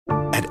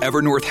At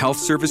Evernorth Health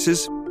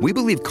Services, we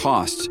believe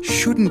costs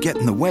shouldn't get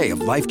in the way of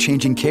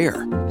life-changing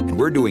care, and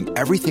we're doing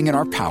everything in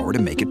our power to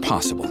make it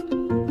possible.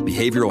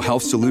 Behavioral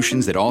health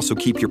solutions that also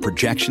keep your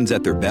projections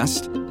at their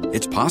best?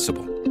 It's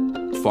possible.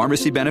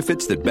 Pharmacy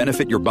benefits that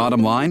benefit your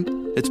bottom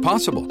line? It's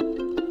possible.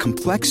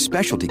 Complex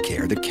specialty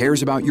care that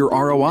cares about your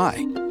ROI?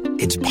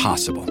 It's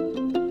possible.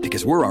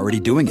 Because we're already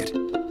doing it.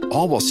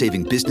 All while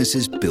saving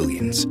businesses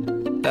billions.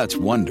 That's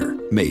Wonder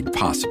made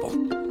possible.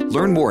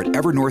 Learn more at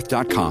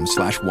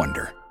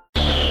evernorth.com/wonder.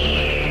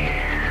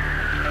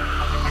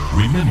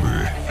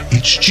 Remember,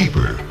 it's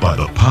cheaper by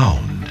the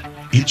pound.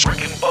 It's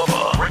Rick and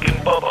Bubba. Rick and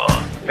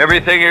Bubba.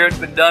 Everything here has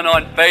been done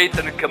on faith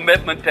and a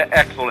commitment to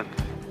excellence.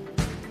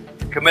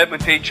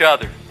 Commitment to each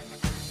other.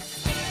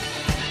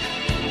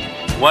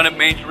 One, it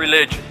means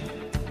religion.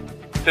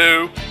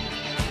 Two,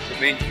 it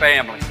means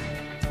family.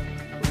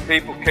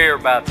 People care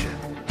about you.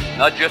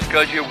 Not just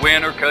because you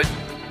win or because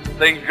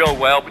things go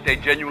well, but they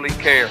genuinely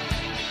care.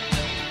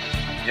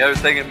 The other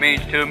thing it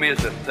means to me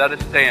is a set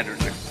of standards.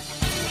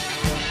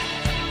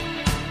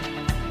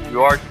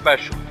 You are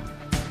special.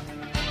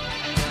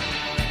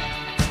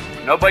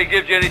 Nobody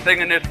gives you anything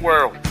in this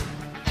world.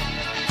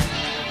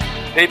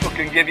 People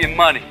can give you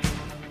money,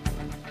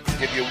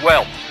 give you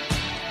wealth,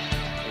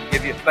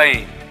 give you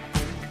fame.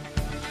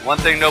 One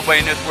thing nobody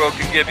in this world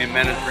can give you,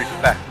 man, is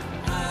respect.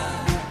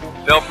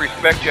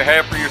 Self-respect you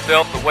have for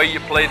yourself, the way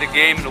you play the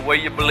game and the way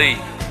you believe,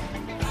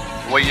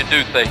 the way you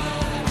do things.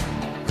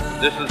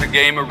 This is a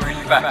game of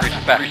respect.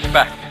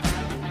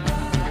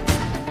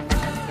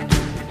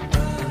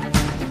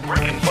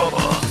 Rick and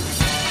Bubba.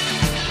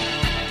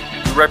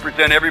 You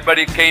represent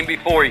everybody that came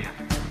before you.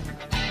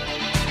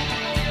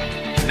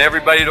 And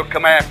everybody that'll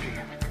come after you.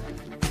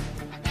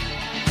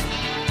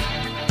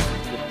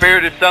 The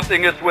spirit is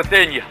something that's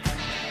within you.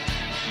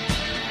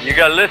 You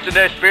gotta listen to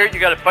that spirit, you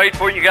gotta fight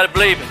for it, you gotta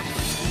believe it.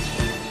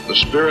 The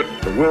spirit,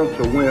 the will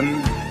to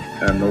win,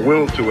 and the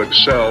will to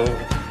excel,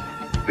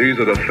 these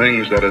are the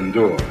things that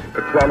endure.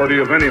 The quality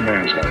of any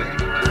man's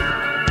life.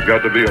 You've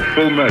got to be a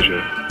full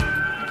measure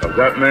of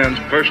that man's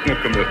personal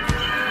commitment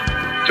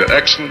to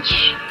excellence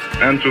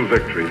and to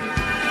victory,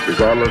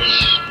 regardless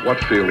what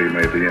field he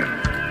may be in.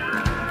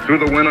 Through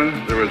the winner,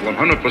 there is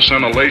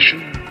 100%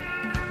 elation,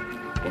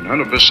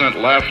 100%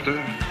 laughter,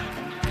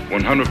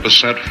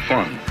 100%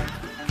 fun.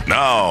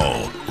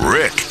 Now,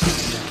 Rick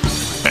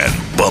and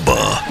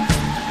Bubba.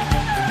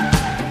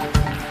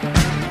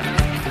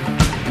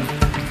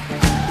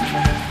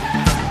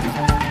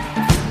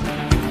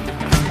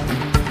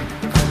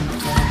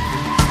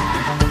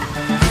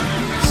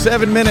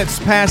 Seven minutes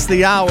past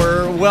the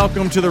hour.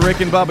 Welcome to the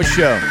Rick and Bubba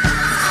Show.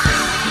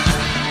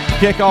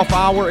 Kickoff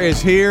hour is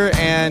here,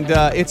 and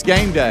it's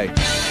game day.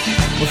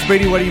 Well,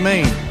 Speedy, what do you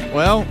mean?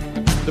 Well,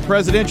 the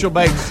presidential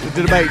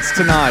debates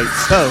tonight.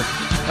 So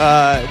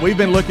we've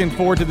been looking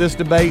forward to this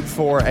debate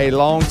for a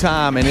long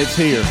time, and it's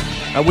here.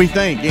 We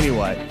think,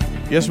 anyway.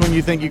 Just when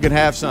you think you can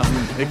have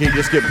something, it can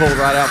just get pulled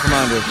right out from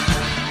under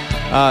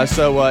us.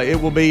 So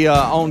it will be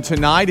on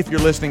tonight if you're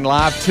listening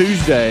live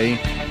Tuesday,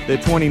 the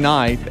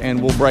 29th,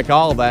 and we'll break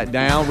all of that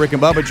down. Rick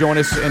and Bubba join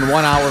us in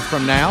 1 hour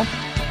from now.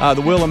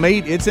 The Wheel of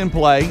Meat, it's in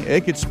play.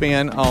 It could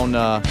spin on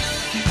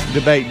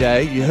debate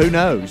day. Who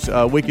knows?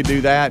 We could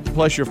do that.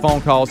 Plus your phone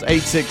calls,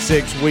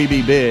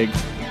 866-WE-BE-BIG.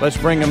 Let's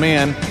bring them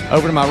in.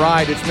 Over to my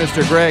right, it's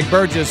Mr. Greg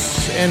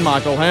Burgess and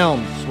Michael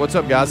Helms. What's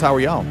up, guys? How are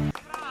y'all?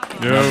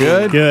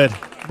 Good? Good.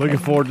 Looking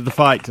forward to the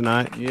fight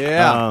tonight.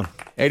 Yeah.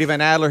 Eddie Van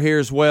Adler here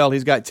as well.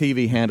 He's got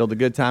TV handled. The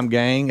Good Time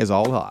Gang is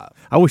all live.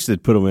 I wish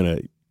they'd put him in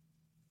a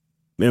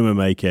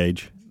MMA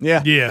cage.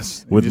 Yeah.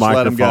 Yes. With just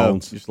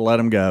microphones. Just let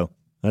them go.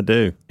 I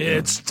do.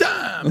 It's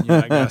time. You know,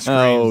 I got screens.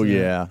 Oh,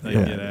 yeah. They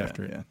get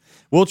after it. Yeah.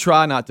 We'll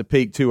try not to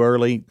peak too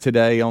early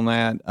today on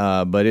that,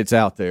 but it's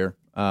out there.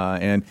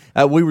 And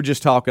we were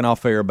just talking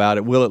off air about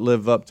it. Will it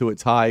live up to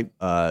its hype?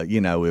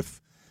 If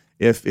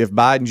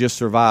Biden just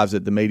survives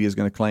it, the media is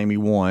going to claim he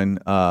won.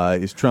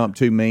 Is Trump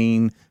too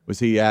mean? Was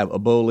he a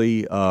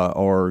bully?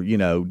 Or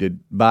did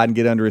Biden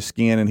get under his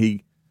skin and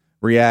he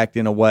react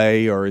in a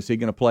way? Or is he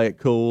going to play it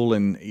cool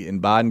and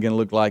Biden going to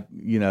look like,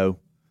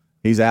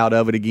 he's out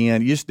of it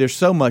again? There's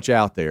so much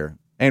out there.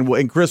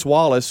 And Chris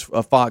Wallace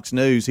of Fox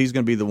News, he's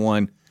going to be the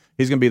one.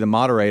 He's going to be the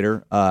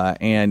moderator,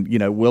 and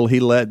will he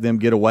let them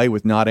get away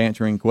with not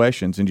answering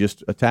questions and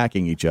just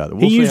attacking each other?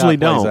 We'll he usually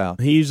don't. Out.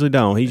 He usually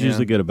don't. He's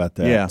usually good about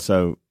that. Yeah.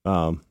 So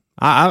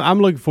I'm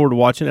looking forward to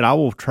watching it. I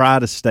will try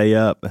to stay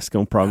up. That's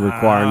going to probably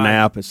require a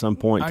nap at some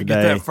point today.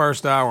 I get that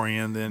first hour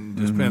in, then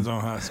it just depends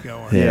on how it's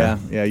going. Yeah.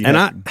 And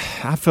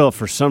I felt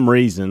for some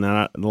reason,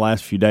 the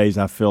last few days,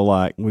 I feel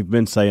like we've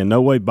been saying,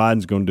 no way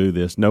Biden's going to do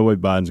this. No way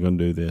Biden's going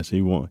to do this.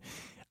 He won't.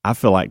 I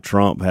feel like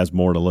Trump has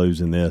more to lose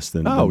in this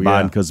than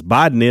Biden, because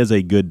Biden is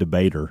a good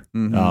debater.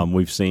 Mm-hmm.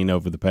 We've seen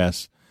over the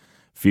past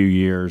few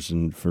years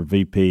and for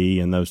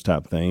VP and those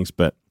type of things,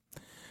 but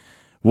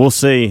we'll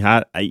see.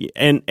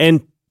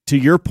 And to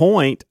your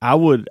point, I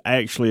would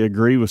actually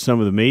agree with some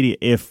of the media.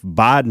 If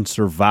Biden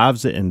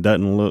survives it and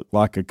doesn't look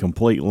like a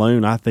complete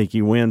loon, I think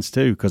he wins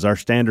too, because our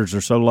standards are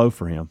so low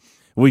for him.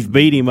 We've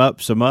beat him up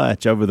so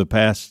much over the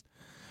past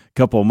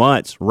couple of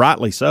months,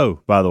 rightly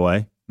so, by the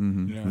way,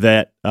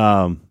 that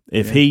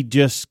if he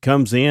just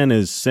comes in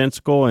as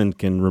sensible and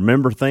can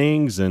remember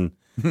things, and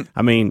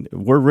I mean,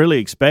 we're really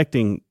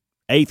expecting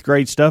 8th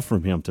grade stuff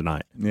from him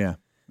tonight. Yeah.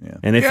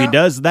 And if he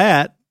does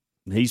that,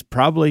 he's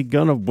probably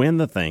going to win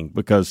the thing,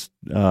 because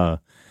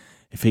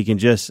if he can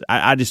just,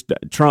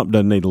 Trump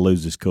doesn't need to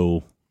lose his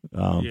cool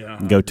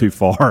and go too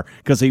far,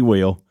 because he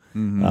will.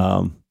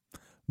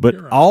 But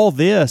all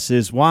this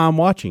is why I'm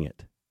watching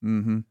it.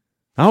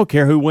 I don't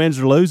care who wins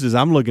or loses.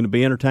 I'm looking to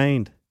be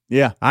entertained.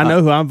 Yeah. I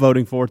know who I'm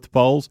voting for at the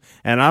polls,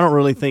 and I don't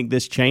really think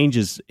this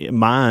changes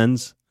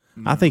minds.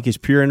 I think it's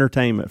pure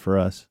entertainment for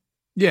us.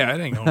 Yeah,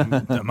 it ain't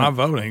going. My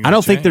voting. I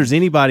don't think there's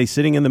anybody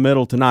sitting in the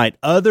middle tonight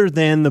other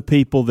than the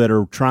people that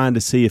are trying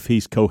to see if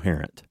he's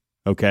coherent.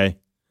 Okay,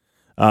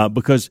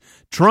 because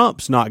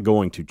Trump's not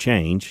going to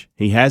change.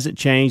 He hasn't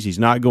changed. He's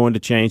not going to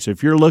change. So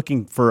if you're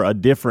looking for a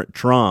different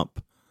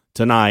Trump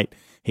tonight,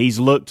 he's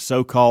looked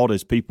so-called,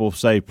 as people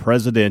say,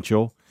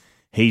 presidential.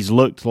 He's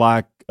looked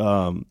like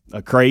a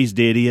crazed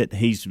idiot.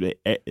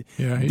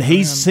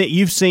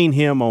 You've seen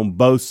him on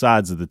both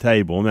sides of the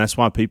table, and that's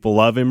why people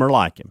love him or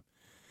like him.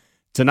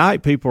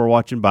 Tonight, people are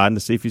watching Biden to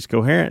see if he's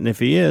coherent, and if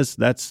he is,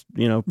 that's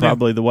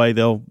probably the way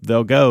they'll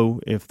go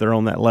if they're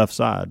on that left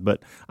side.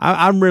 But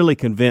I'm really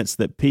convinced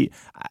that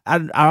I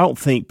don't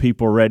think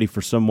people are ready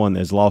for someone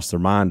that's lost their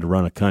mind to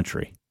run a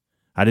country.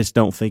 I just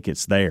don't think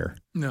it's there.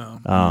 No.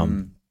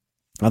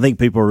 I think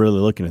people are really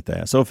looking at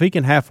that. So if he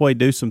can halfway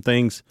do some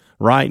things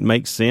right and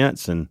make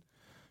sense, and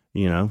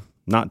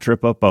not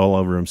trip up all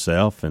over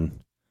himself, and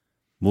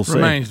we'll see.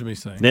 Remains to be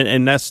seen.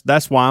 And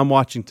that's why I'm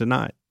watching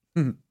tonight.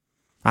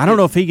 I don't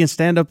know if he can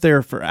stand up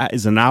there for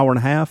an hour and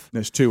a half.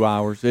 It's 2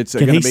 hours. It's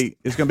going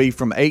to be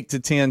from 8 to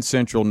 10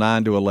 Central,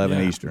 9 to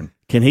 11 Eastern.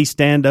 Can he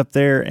stand up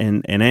there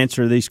and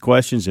answer these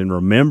questions and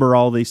remember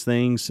all these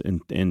things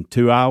in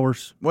 2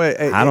 hours? Well,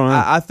 I don't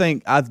know. I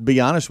think, I'll be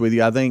honest with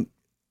you, I think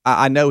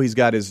I know he's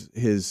got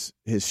his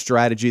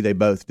strategy. They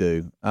both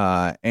do,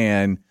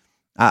 and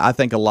I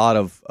think a lot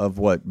of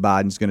what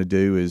Biden's going to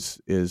do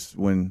is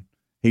when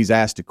he's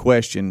asked a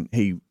question,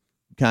 he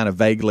kind of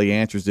vaguely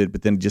answers it,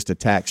 but then just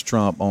attacks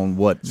Trump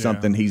on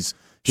something he's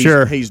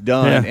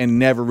done and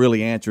never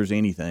really answers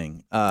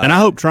anything. And I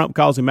hope Trump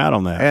calls him out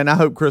on that. And I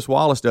hope Chris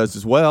Wallace does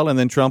as well. And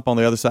then Trump on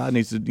the other side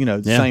needs to,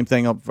 the same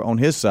thing on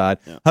his side.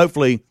 Yeah.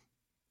 Hopefully,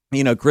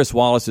 Chris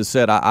Wallace has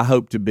said, I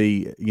hope to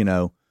be,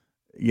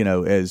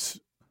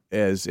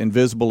 as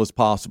invisible as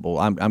possible.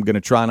 I'm going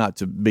to try not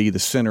to be the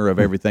center of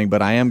everything,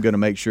 but I am going to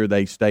make sure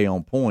they stay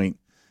on point.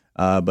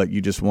 But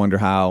you just wonder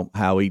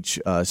how each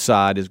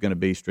side is going to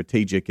be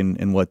strategic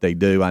in what they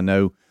do. I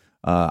know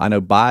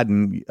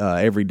Biden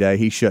every day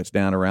he shuts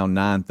down around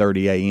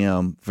 9:30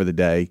 a.m. for the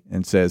day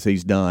and says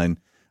he's done.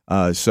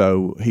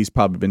 So he's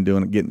probably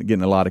been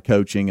getting a lot of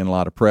coaching and a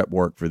lot of prep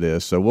work for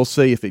this. So we'll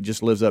see if it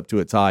just lives up to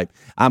its hype.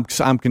 I'm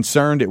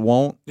concerned it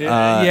won't.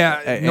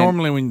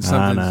 Normally when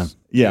something's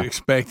you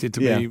expect it to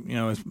be,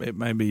 it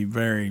may be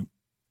very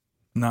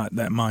not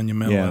that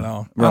monumental at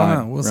all. I don't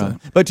know. We'll see.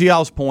 But to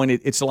y'all's point,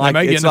 it's like they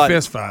may it's get in like, a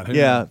fist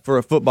fight. For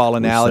a football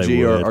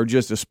analogy or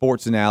just a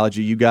sports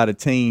analogy, you got a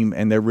team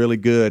and they're really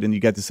good, and you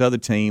got this other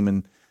team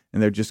and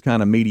they're just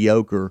kind of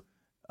mediocre.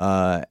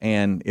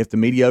 And if the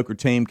mediocre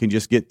team can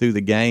just get through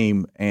the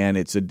game and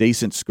it's a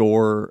decent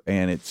score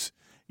and it's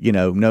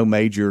no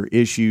major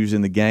issues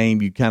in the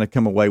game, you kind of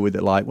come away with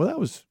it like, well, that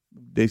was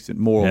decent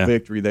moral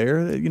victory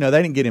there. They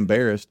didn't get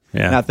embarrassed.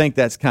 Yeah. And I think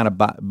that's kind of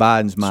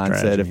Biden's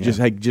mindset of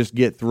just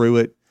get through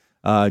it,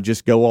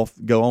 just go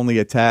on the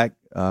attack,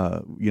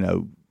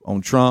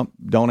 on Trump.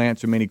 Don't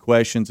answer many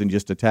questions and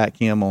just attack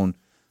him on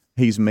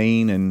he's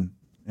mean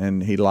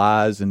and he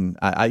lies and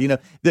the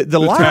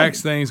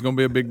tax thing is going to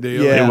be a big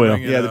deal. Yeah, it will.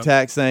 The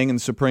tax thing and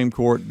the Supreme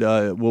Court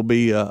will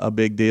be a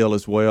big deal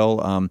as well.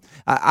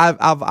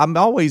 I'm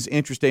always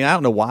interested. I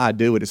don't know why I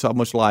do it. It's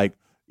almost like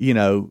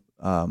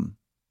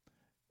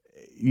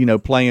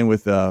playing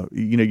with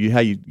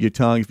your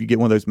tongue. If you get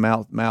one of those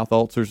mouth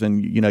ulcers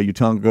and your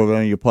tongue goes on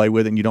and you play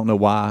with it and you don't know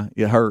why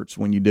it hurts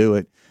when you do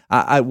it.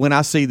 When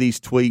I see these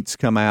tweets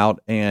come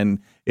out and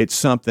it's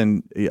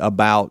something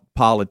about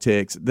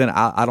politics, then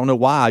I don't know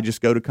why. I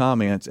just go to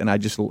comments and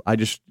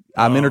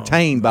I'm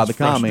entertained by the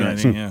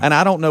comments, and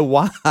I don't know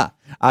why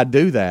I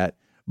do that.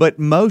 But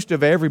most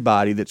of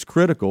everybody that's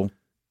critical,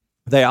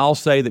 they all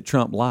say that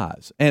Trump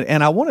lies,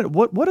 and I wanted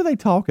what are they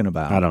talking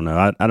about? I don't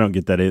know. I don't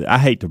get that either. I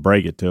hate to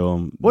break it to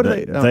them. What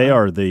they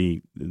are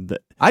the.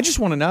 I just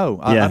want to know.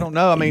 I don't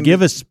know. I mean,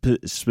 give us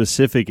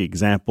specific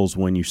examples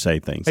when you say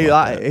things.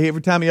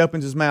 Every time he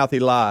opens his mouth, he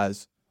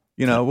lies.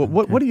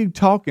 What are you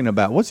talking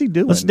about? What's he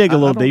doing? Let's dig a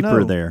little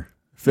deeper there.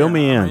 Fill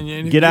me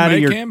in. Get out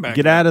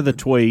of the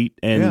tweet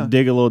and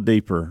dig a little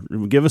deeper.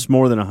 Give us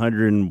more than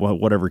 100 and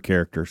whatever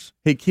characters.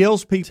 He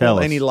kills people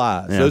and he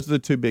lies. Yeah. Those are the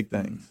two big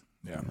things.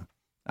 Yeah.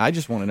 I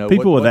just want to know.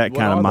 People with that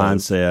kind of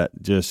mindset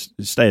just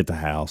stay at the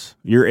house.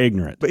 You're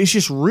ignorant. But it's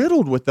just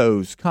riddled with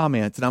those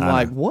comments, and I'm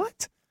like,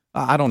 what?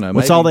 I don't know.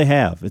 That's all they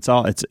have.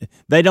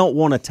 They don't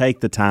want to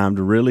take the time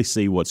to really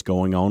see what's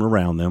going on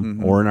around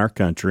them or in our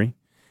country,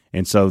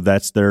 and so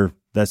that's their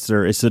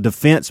It's a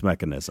defense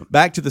mechanism.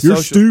 Back to the You're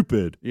social.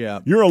 stupid. Yeah.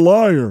 You're a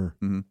liar.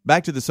 Mm-hmm.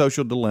 Back to the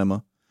social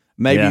dilemma.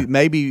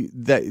 Maybe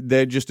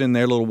they're just in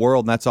their little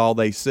world and that's all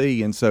they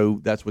see, and so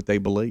that's what they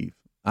believe.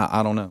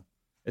 I don't know.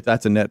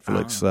 That's a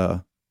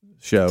Netflix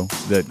show,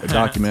 a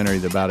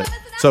documentary about it,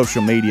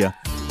 social media,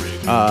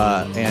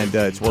 and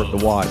it's worth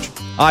the watch.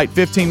 All right,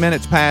 15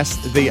 minutes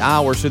past the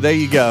hour, so there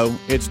you go.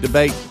 It's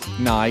debate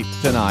night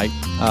tonight,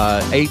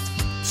 8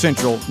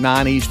 Central,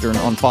 9 Eastern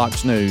on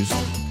Fox News.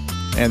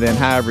 And then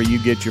however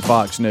you get your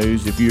Fox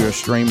News, if you're a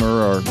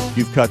streamer or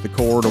you've cut the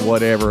cord or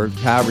whatever,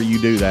 however you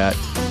do that,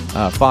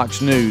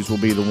 Fox News will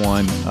be the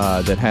one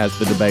that has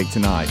the debate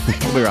tonight.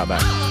 We'll be right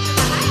back.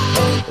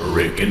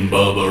 Rick and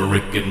Bubba,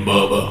 Rick and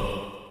Bubba.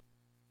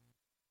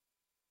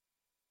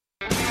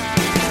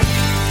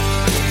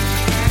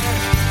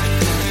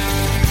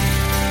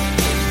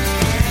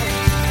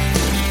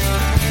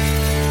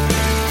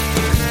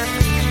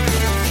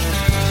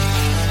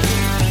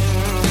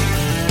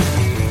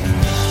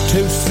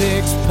 Two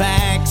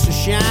 6-packs of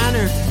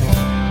Shiner,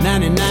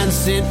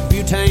 99-cent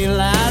butane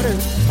lighter,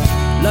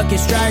 Lucky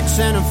Strikes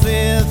and a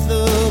 5th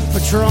of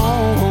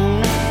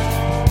Patron.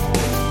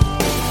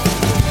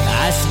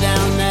 Ice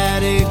down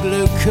that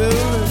Igloo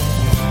cooler,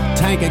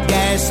 tank of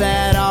gas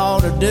that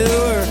ought to do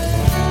her.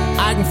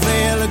 I can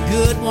feel a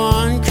good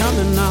one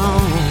coming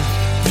on.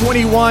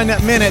 21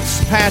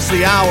 minutes past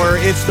the hour.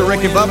 It's the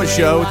Rick and Bubba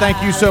Show.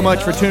 Thank you so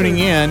much for tuning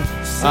in.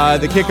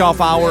 The kickoff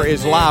hour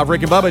is live.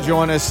 Rick and Bubba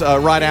join us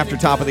right after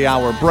top of the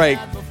hour break.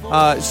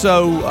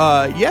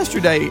 So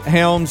yesterday,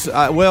 Helms,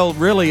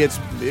 really it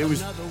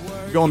was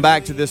going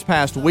back to this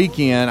past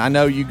weekend. I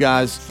know you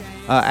guys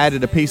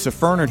added a piece of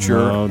furniture,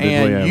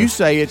 and you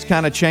say it's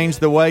kind of changed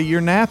the way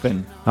you're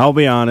napping. I'll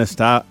be honest.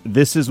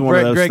 This is one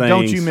of those Greg, things.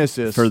 don't you miss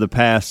this? For the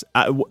past,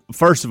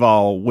 first of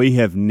all, we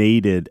have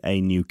needed a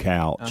new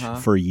couch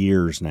for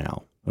years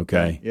now.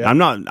 Okay, yep. I'm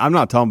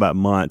not talking about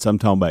months. I'm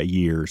talking about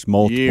years,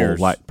 multiple, years.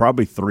 like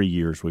probably 3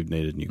 years. We've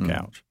needed a new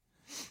couch.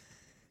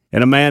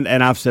 And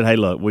I've said, hey,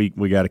 look, we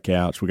got a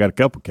couch. We got a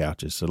couple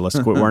couches, so let's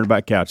quit worrying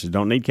about couches.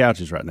 Don't need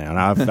couches right now.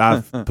 And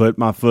I've put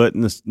my foot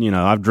in the,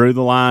 I've drew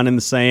the line in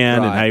the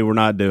sand, and hey, we're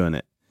not doing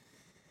it.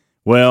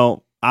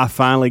 Well, I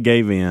finally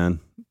gave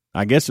in.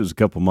 I guess it was a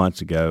couple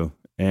months ago,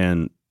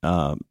 and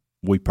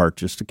we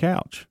purchased a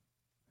couch.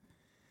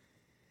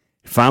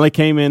 Finally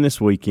came in this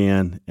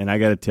weekend, and I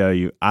got to tell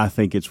you, I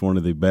think it's one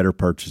of the better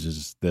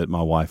purchases that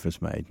my wife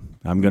has made.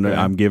 I'm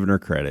giving her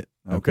credit.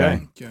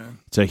 Okay.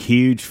 It's a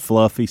huge,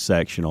 fluffy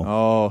sectional.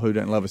 Oh, who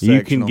doesn't love a sectional?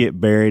 You can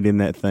get buried in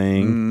that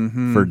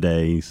thing for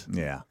days.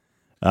 Yeah.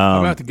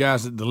 How about the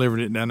guys that delivered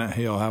it down that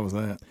hill? How was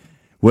that?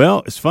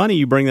 Well, it's funny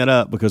you bring that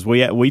up because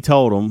we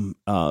told them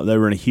they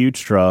were in a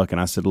huge truck, and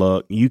I said,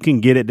 look, you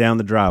can get it down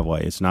the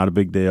driveway. It's not a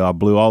big deal. I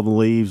blew all the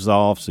leaves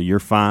off, so you're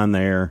fine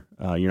there.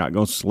 You're not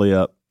going to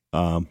slip.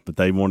 But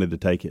they wanted to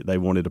take it. They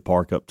wanted to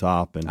park up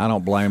top, and I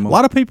don't blame them. A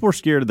lot of people are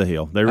scared of the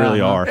hill. They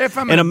really are. If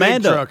I'm in a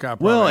big truck,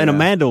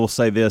 Amanda will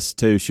say this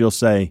too. She'll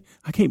say,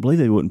 "I can't believe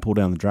they wouldn't pull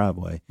down the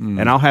driveway."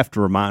 And I'll have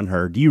to remind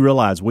her, "Do you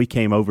realize we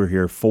came over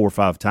here 4 or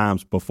 5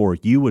 times before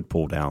you would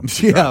pull down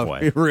the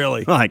driveway?"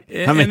 Really.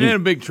 And in a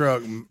big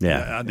truck,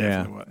 I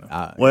definitely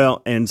wouldn't.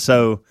 Well, and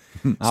so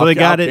they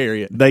got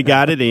it. They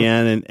got it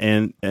in,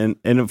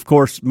 and of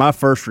course, my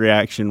first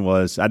reaction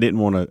was I didn't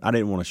want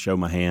to show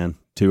my hand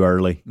too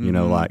early,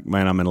 like,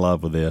 man, I'm in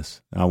love with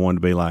this. I wanted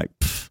to be like,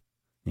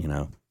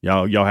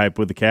 y'all happy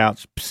with the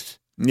couch? Pfft.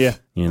 Yeah.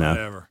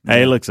 Whatever.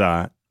 Hey, it looks all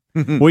right.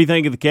 What do you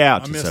think of the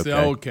couch? I miss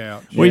the old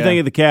couch. What do you think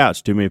of the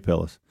couch? Too many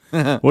pillows.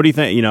 What do you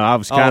think? I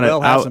was kind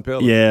they'll have some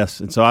pillows. Yes,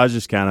 and so I was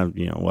just kind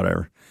of,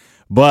 whatever.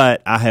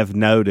 But I have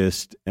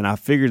noticed, and I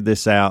figured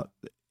this out,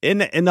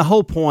 and the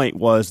whole point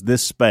was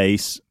this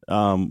space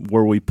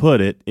where we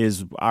put it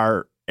is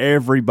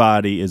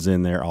everybody is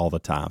in there all the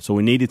time. So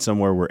we needed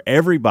somewhere where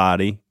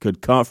everybody could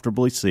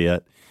comfortably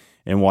sit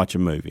and watch a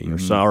movie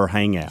or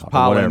hang out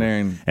or whatever.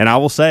 And I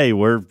will say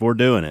we're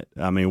doing it.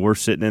 I mean, we're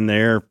sitting in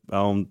there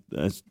on,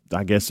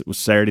 I guess it was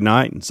Saturday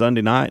night and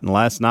Sunday night and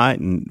last night,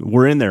 and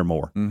we're in there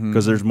more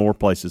because there's more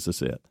places to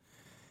sit.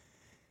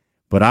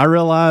 But I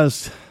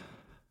realized,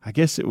 I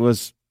guess it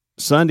was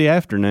Sunday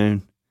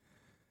afternoon,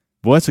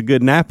 boy, it's a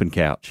good napping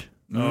couch.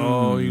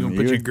 Oh, you're going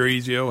to put your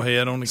greasy old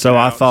head on the couch. So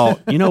I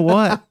thought, you know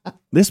what?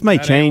 This may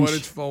change. What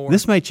it's for.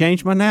 This may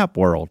change my nap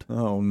world.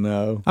 Oh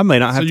no! I may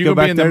not have to go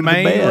back there to the bed. So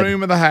you're going to be in the main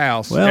room of the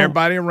house. Well,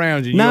 everybody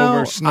around you. You're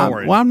over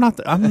snoring. I'm not.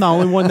 I'm the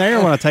only one there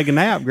when I take a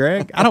nap,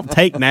 Greg. I don't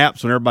take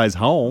naps when everybody's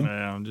home.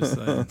 Yeah, I'm just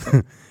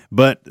saying.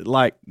 But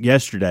like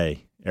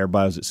yesterday,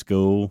 everybody was at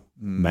school.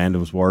 Amanda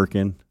was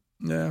working.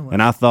 Yeah,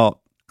 and I thought,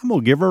 I'm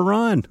going to give her a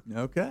run.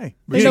 Okay.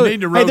 But you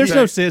need to rotate. Hey, there's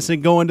no sense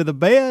in going to the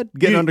bed,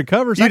 getting under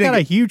covers. I got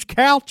a huge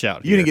couch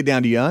out here. You didn't get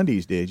down to your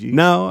undies, did you?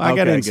 No, I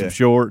got in some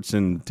shorts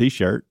and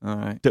T-shirt. All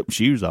right. Took my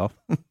shoes off.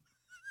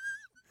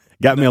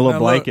 Got me a little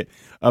blanket.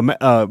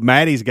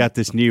 Maddie's got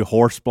this new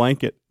horse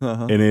blanket,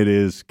 and it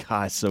is,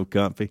 God, so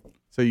comfy.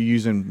 So you're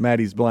using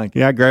Maddie's blanket?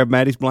 Yeah, I grabbed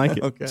Maddie's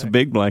blanket. Okay. It's a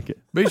big blanket.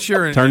 Be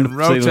sure and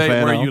rotate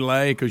where you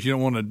lay because you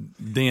don't want to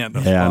dent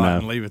the spot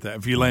and leave it that.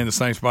 If you lay in the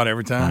same spot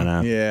every time. I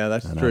know. Yeah,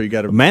 that's true. You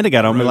got to. Amanda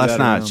got on me last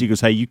night. She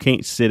goes, "Hey, you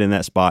can't sit in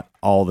that spot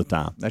all the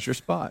time. That's your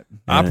spot."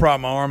 I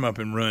propped my arm up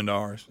and ruined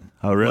ours.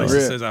 Oh, really?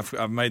 Lisa says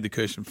I've made the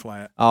cushion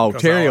flat. Oh,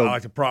 Terry, I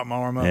like to prop my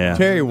arm up. Yeah.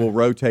 Terry will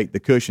rotate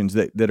the cushions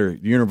that are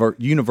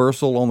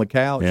universal on the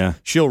couch. Yeah.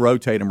 She'll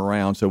rotate them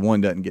around so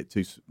one doesn't get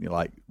too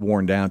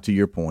worn down. To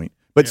your point.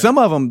 But some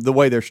of them, the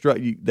way they're struck,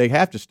 they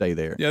have to stay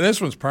there. Yeah, this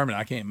one's permanent.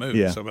 I can't move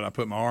it, but I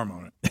put my arm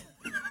on it.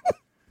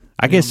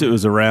 I guess it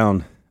was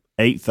around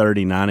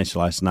 8:30, 9-ish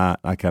last night.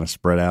 I kind of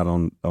spread out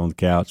on the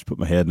couch, put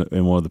my head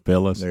in one of the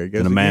pillows. There he goes.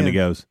 And Amanda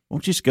again. goes,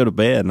 "Won't you just go to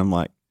bed?" And I'm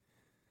like,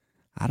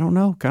 "I don't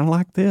know, kind of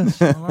like this."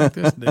 I like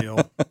this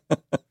deal.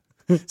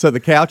 So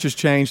the couch has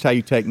changed how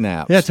you take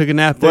naps. Yeah, I took a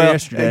nap there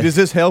yesterday. Does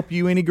this help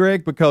you any,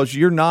 Greg? Because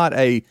you're not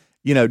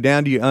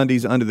down to your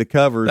undies under the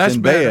covers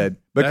in bed.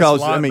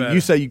 Because you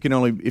say you can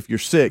only if you're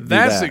sick.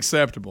 That's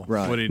acceptable.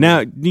 Right.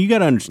 Now you got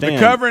to understand the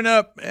covering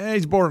up.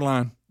 He's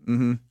borderline.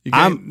 Mm-hmm. You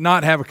can't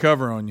not have a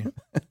cover on you.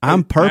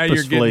 I'm purposefully now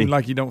you're getting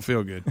like you don't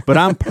feel good. But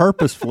I'm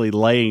purposefully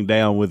laying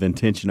down with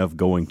intention of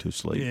going to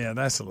sleep. Yeah,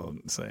 that's a little.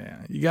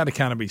 You got to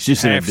kind of be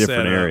just in a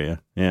different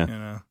area.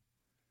 Yeah.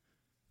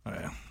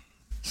 Well.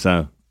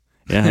 So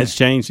yeah, it's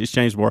changed. It's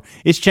changed the world.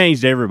 It's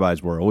changed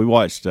everybody's world. We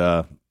watched.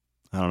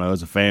 I don't know.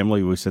 As a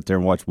family, we sit there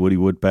and watch Woody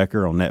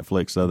Woodpecker on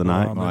Netflix the other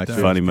night. It's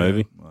a funny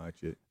movie.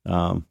 Watch it.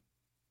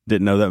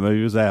 Didn't know that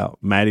movie was out.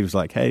 Maddie was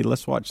like, "Hey,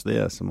 let's watch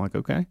this." I'm like,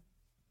 "Okay."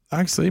 I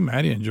can see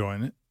Maddie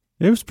enjoying it.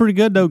 It was pretty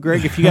good though,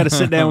 Greg. If you got to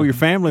sit down with your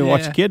family and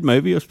watch a kid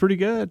movie, it was pretty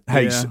good.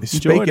 Hey,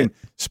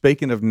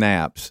 speaking of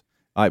naps,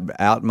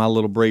 out in my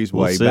little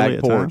breezeway back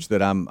porch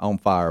that I'm on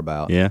fire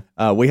about. Yeah,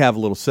 we have a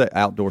little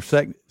outdoor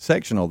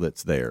sectional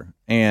that's there,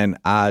 and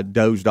I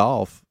dozed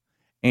off,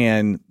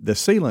 and the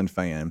ceiling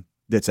fan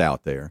that's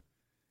out there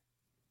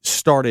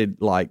started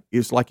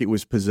it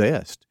was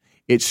possessed.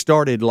 It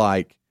started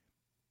like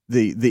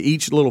the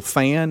each little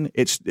fan.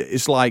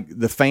 It's like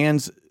the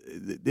fans.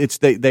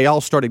 They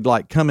all started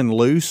like coming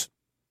loose,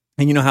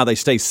 and you know how they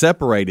stay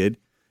separated.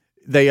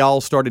 They all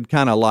started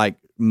kind of like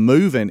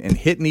moving and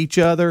hitting each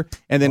other,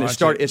 and then it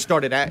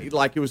started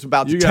like it was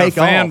about to take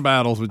off. Fan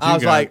battles with you. I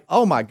was like,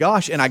 oh my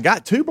gosh, and I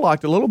got two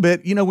blocked a little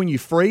bit. You know when you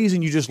freeze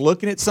and you're just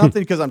looking at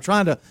something because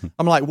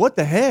I'm like, what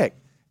the heck?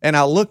 And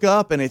I look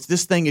up, and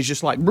this thing is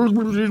just like,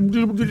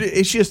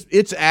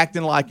 it's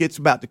acting like it's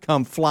about to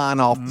come flying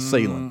off the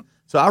ceiling.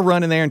 So I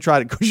run in there and try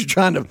to, because you're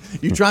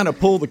trying to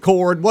pull the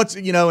cord.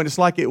 And it's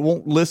like it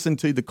won't listen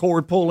to the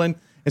cord pulling.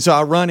 And so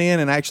I run in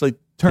and actually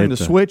turn the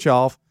switch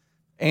off,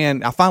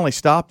 and I finally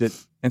stopped it.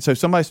 And so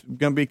somebody's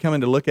going to be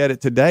coming to look at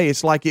it today.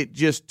 It's like it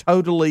just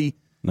totally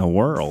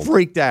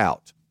freaked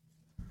out.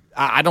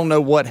 I don't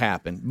know what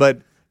happened,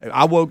 but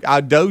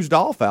I dozed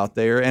off out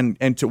there,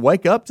 and to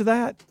wake up to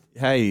that.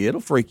 Hey,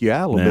 it'll freak you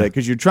out a little bit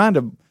because you're trying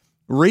to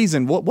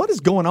reason what is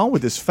going on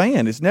with this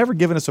fan. It's never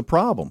given us a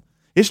problem.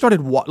 It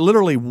started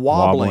literally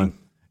wobbling.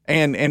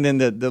 And then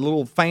the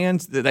little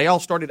fans, they all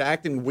started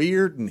acting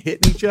weird and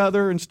hitting each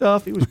other and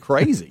stuff. It was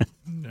crazy.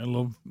 A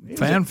little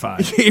fan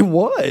fight. It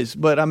was,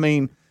 but I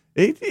mean,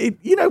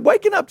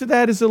 waking up to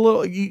that is a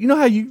little. You know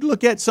how you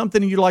look at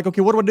something and you're like,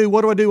 okay, what do I do?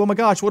 What do I do? Oh my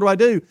gosh, what do I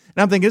do? And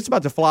I'm thinking it's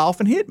about to fly off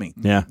and hit me.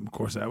 Yeah, of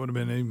course that would have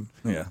been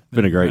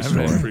been a great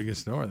story. Been a pretty good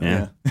story.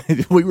 Yeah,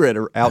 we were at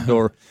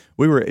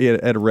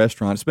a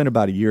restaurant. It's been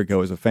about a year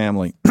ago as a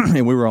family,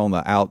 and we were on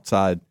the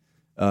outside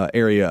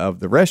area of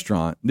the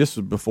restaurant. This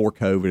was before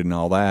COVID and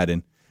all that,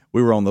 and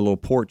we were on the little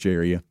porch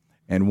area.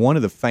 And one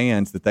of the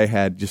fans that they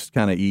had just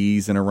kind of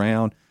easing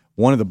around,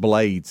 one of the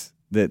blades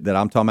that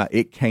I'm talking about,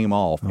 it came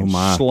off and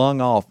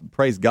slung off.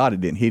 Praise God, it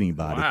didn't hit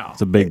anybody. Wow.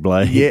 It's a big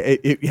blade. Yeah,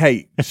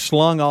 it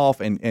slung off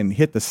and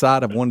hit the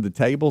side of one of the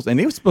tables, and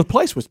the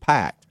place was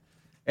packed,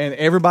 and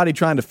everybody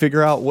trying to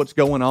figure out what's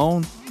going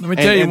on. Let me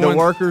tell you, the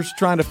workers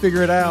trying to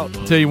figure it out.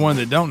 I'll tell you one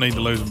that don't need to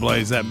lose a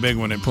blade is that big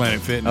one at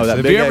Planet Fitness. Oh,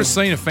 have you ever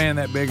seen a fan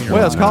that big in your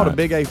life? It's called a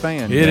Big A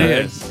fan. It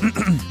is.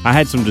 I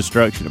had some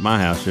destruction at my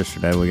house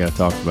yesterday. We got to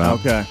talk about.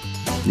 Okay,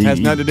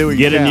 has nothing to do with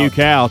get your a couch. new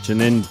couch and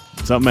then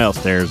something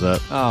else tears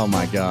up. Oh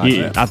my God!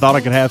 I thought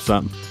I could have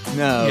something.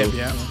 No.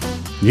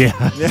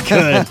 Yeah.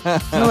 Good.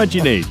 How much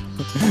you need?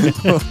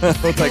 We'll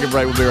take a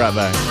break. We'll be right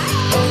back.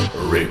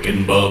 Rick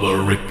and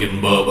Bubba, Rick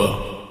and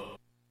Bubba.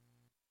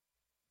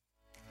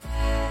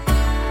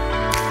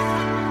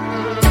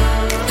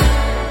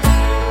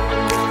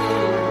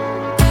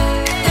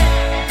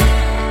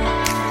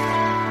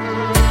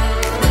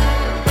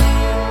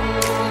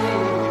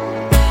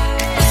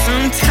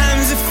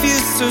 Sometimes it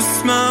feels so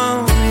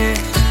small, yeah,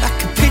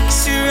 like a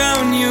picture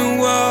on your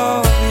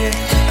wall, yeah,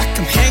 like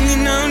I'm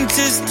hanging on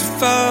just to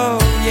fall,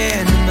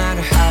 yeah, no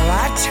matter how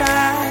I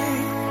try.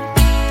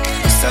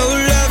 So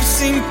love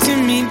seemed to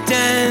me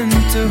down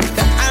to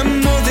that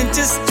I'm more than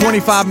just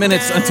 25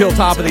 minutes until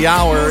top of the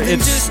hour.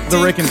 It's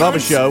the Rick and Bubba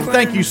Show.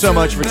 Thank you so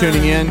much for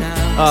tuning in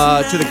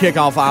to the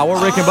kickoff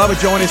hour. Rick and Bubba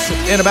join us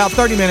in about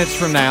 30 minutes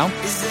from now.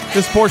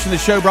 This portion of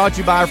the show brought to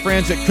you by our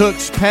friends at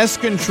Cook's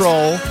Pest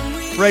Control.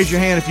 Raise your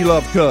hand if you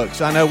love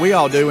Cooks. I know we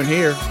all do in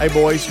here. Hey,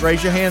 boys,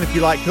 raise your hand if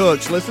you like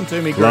Cooks. Listen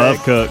to me, Greg.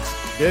 Love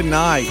Cooks. Good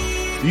night.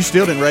 You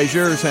still didn't raise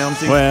yours,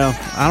 Helmsy. Well,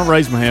 I don't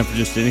raise my hand for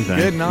just anything.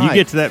 Good night. You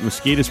get to that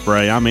mosquito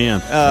spray, I'm in.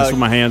 That's where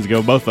my hands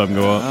go. Both of them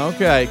go up.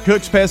 Okay.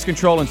 Cooks Pest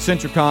Control and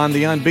Centricon,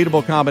 the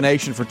unbeatable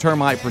combination for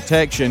termite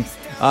protection.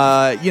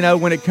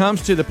 When it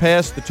comes to the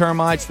pests, the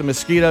termites, the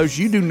mosquitoes,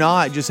 you do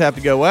not just have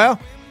to go, well,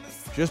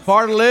 just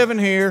part of living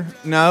here.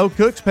 No,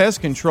 Cooks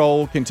Pest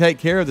Control can take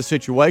care of the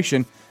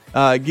situation.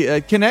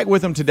 Connect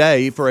with them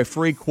today for a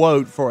free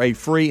quote for a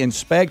free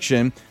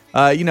inspection.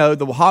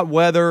 The hot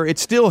weather,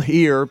 it's still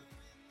here,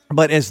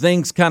 but as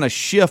things kind of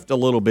shift a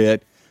little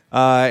bit,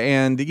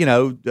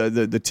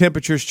 the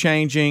temperature's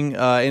changing,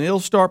 and it'll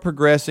start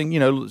progressing.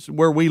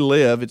 Where we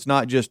live, it's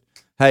not just,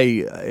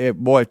 hey,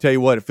 boy, I tell you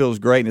what, it feels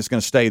great and it's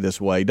going to stay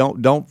this way.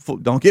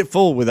 Don't get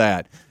fooled with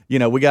that.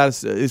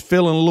 It's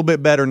feeling a little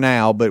bit better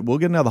now, but we'll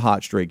get another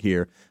hot streak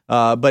here.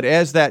 But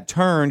as that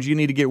turns, you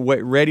need to get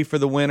ready for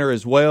the winter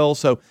as well.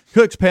 So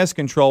Cooks Pest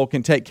Control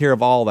can take care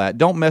of all that.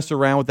 Don't mess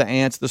around with the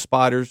ants, the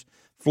spiders,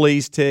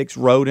 fleas, ticks,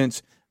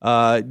 rodents.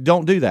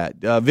 Don't do that.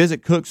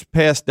 Visit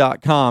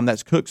cookspest.com.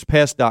 That's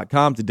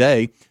cookspest.com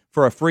today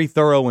for a free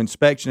thorough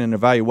inspection and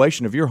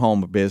evaluation of your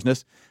home or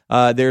business.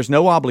 There's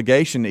no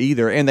obligation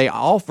either, and they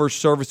offer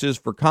services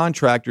for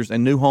contractors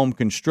and new home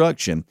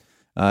construction.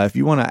 If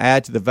you want to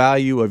add to the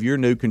value of your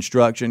new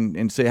construction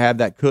and have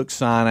that Cooks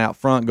sign out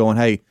front going,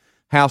 hey,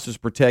 house is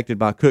protected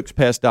by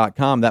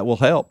cookspest.com, that will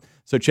help.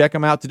 So check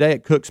them out today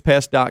at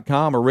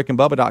cookspest.com or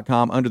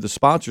rickandbubba.com under the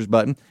sponsors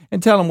button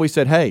and tell them we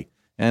said, hey.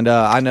 And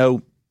I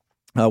know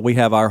we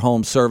have our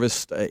home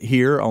serviced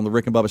here on the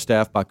Rick and Bubba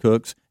staff by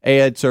Cooks.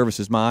 Ed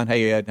services mine.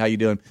 Hey, Ed, how you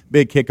doing?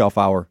 Big kickoff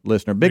hour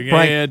listener. Big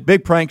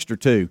prankster,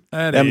 too.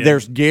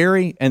 There's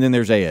Gary, and then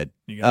there's Ed.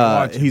 You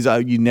gotta watch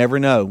him. You never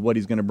know what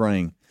he's going to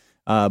bring.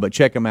 But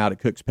check him out at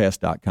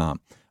cookspest.com.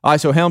 All right,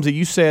 so Helmsy,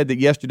 you said that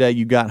yesterday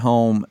you got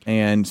home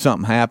and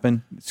something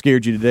happened. It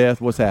scared you to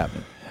death. What's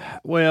happening?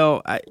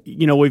 Well,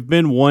 we've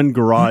been one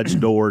garage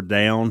door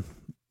down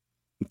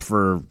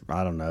for,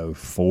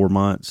 4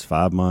 months,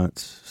 5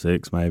 months,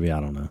 6 maybe, I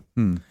don't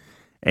know.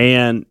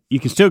 And you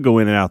can still go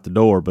in and out the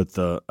door, but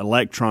the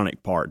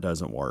electronic part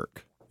doesn't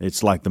work.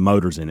 It's like the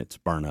motor's in it's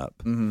burnt up.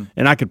 Mm-hmm.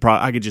 And I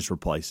could just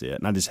replace it,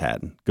 and I just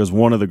hadn't because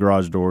one of the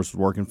garage doors was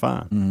working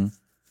fine. Mm-hmm.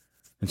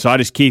 And so I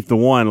just keep the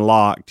one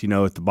locked,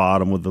 at the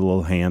bottom with the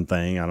little hand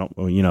thing.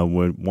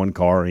 With one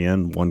car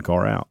in, one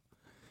car out.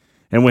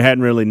 And we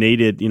hadn't really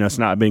needed, it's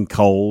not been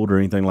cold or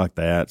anything like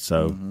that.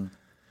 So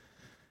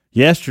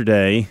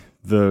yesterday,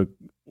 the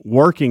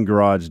working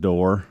garage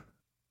door,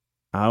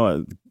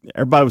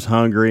 everybody was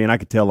hungry, and I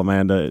could tell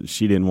Amanda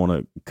she didn't want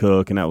to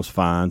cook, and that was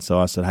fine. So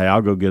I said, hey,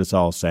 I'll go get us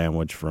all a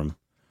sandwich from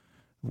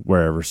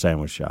wherever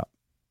sandwich shop.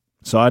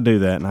 So I do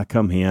that, and I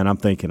come in. I'm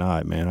thinking, all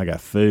right, man, I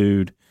got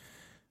food.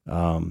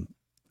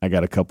 I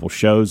got a couple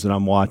shows that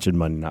I'm watching,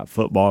 Monday Night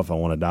Football, if I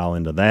want to dial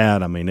into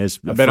that. I mean, I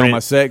bet on my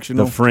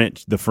sectional.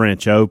 The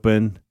French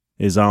Open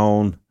is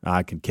on.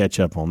 I could catch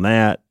up on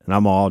that, and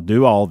I'm all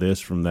do all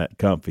this from that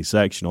comfy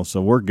sectional, so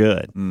we're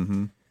good.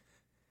 Mm-hmm.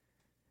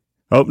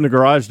 Open the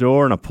garage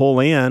door, and I pull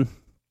in,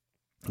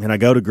 and I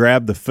go to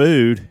grab the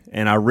food,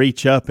 and I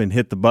reach up and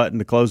hit the button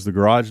to close the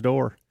garage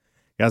door.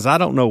 Guys, I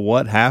don't know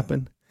what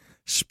happened.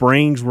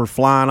 Springs were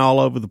flying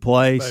all over the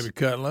place. Baby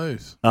cut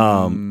loose.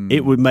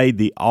 It would made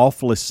the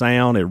awfulest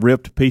sound. It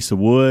ripped a piece of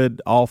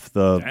wood off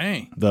the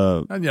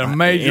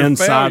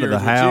inside of the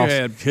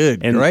house.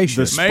 Good and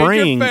gracious! The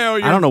spring, I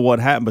don't know what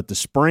happened, but the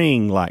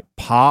spring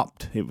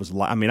popped. It was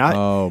like,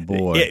 oh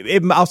boy!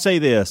 I'll say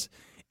this: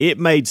 it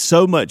made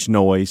so much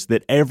noise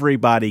that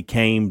everybody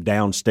came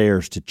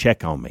downstairs to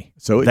check on me.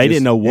 So they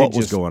didn't know what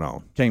was going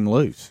on. Came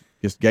loose.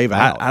 Just gave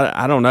out.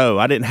 I don't know.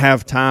 I didn't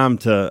have time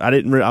to.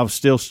 I was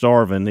still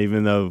starving,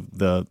 even though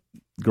the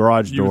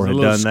garage door had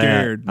done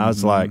scared. that. I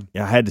was like,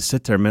 I had to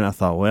sit there a minute. I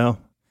thought, well,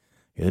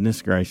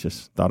 goodness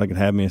gracious, thought I could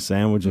have me a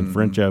sandwich and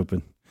French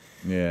Open.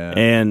 Yeah,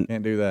 and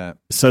can't do that.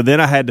 So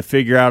then I had to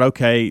figure out.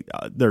 Okay,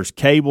 there's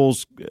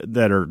cables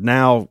that are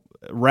now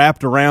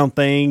wrapped around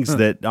things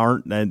that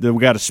aren't. We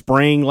got a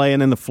spring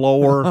laying in the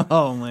floor.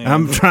 Oh man,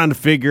 I'm trying to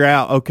figure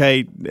out.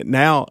 Okay,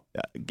 now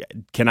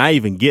can I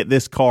even get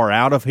this car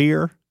out of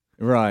here?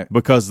 Right.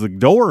 Because the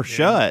door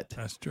shut.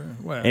 That's true.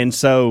 Well, and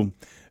so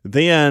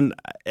then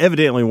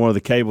evidently one of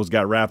the cables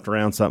got wrapped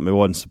around something it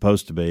wasn't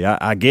supposed to be.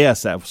 I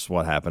guess that was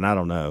what happened. I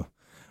don't know.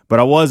 But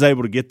I was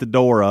able to get the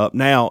door up.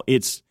 Now,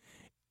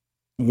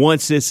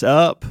 once it's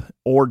up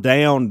or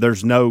down,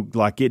 there's no,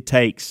 it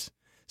takes,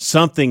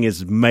 something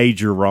is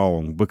major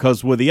wrong.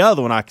 Because with the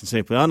other one, I can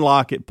simply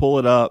unlock it, pull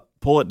it up,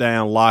 pull it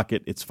down, lock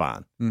it. It's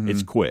fine. Mm-hmm.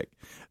 It's quick.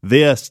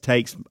 This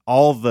takes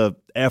all the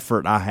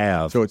effort I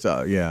have. So it's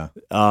yeah.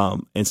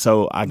 And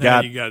so you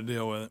got to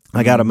deal with it.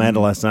 I got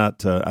Amanda last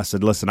night. I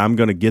said, listen, I'm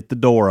going to get the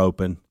door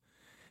open,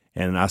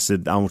 and I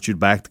said, I want you to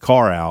back the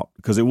car out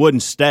because it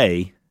wouldn't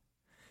stay.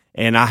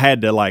 And I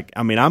had to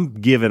I'm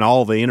giving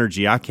all the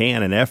energy I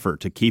can and effort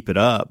to keep it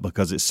up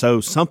because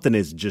something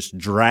is just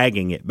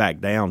dragging it back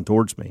down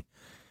towards me.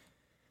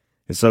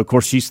 And so, of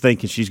course, she's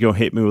thinking she's going to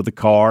hit me with the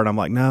car, and I'm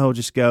like, no,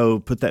 just go,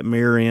 put that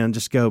mirror in,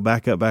 just go,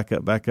 back up. And you're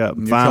finally,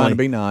 trying to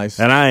be nice.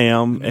 And I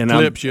am. And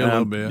clips you a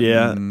little bit.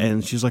 Yeah,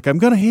 and she's like, I'm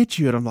going to hit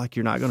you. And I'm like,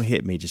 you're not going to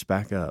hit me, just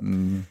back up.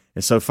 And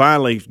so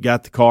finally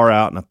got the car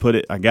out,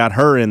 and I got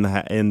her in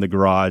the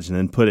garage and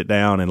then put it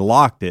down and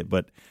locked it.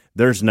 But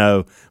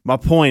my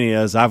point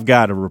is I've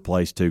got to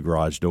replace 2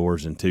 garage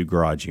doors and 2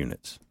 garage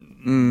units.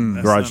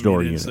 Garage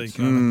door units.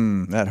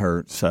 That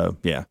hurts. So,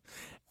 yeah.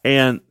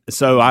 And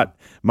so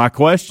my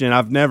question,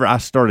 I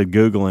started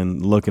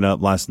Googling, looking up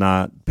last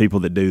night, people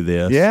that do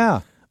this.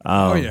 Yeah.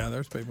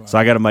 There's people. So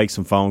I got to make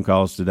some phone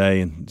calls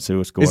today and see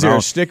what's going on. Is there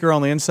a sticker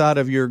on the inside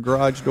of your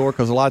garage door?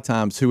 Because a lot of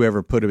times,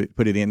 whoever put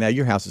it in. Now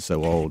your house is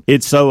so old.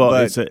 It's so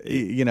old.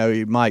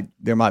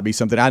 There might be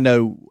something. I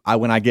know.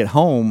 When I get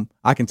home,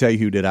 I can tell you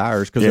who did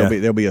ours because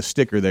there'll be a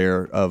sticker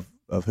there of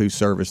who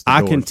serviced the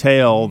doors. I can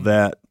tell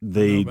that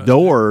the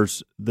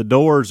doors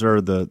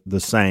are the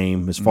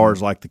same as far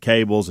as like the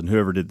cables and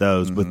whoever did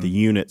those, but the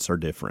units are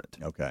different.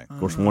 Okay. Of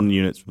course, one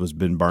unit was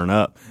been burned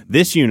up.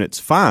 This unit's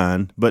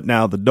fine, but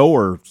now the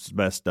door's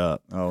messed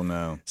up. Oh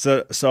no.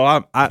 So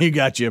I you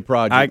got you a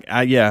project.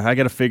 I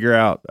got to figure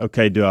out.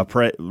 Okay, do I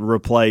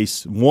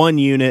replace one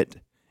unit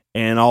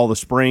and all the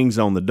springs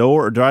on the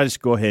door, or do I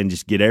just go ahead and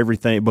just get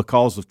everything?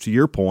 Because to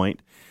your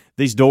point,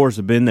 these doors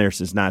have been there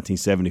since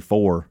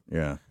 1974.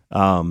 Yeah.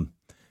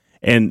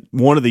 And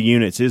one of the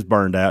units is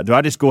burned out. Do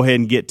I just go ahead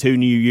and get 2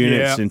 new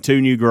units and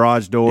 2 new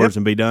garage doors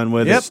and be done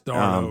with it?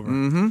 Start over.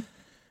 And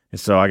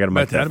so I got to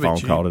make that phone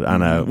call today. I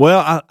know. Mm-hmm.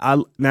 Well,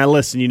 I now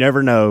listen. You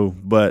never know,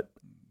 but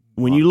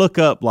when you look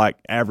up like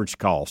average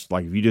cost,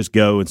 like if you just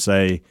go and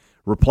say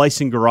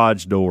replacing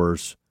garage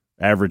doors,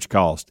 average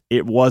cost,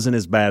 it wasn't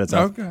as bad as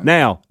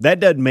Now that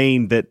doesn't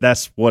mean that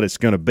that's what it's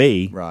going to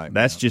be. Right.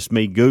 That's just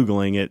me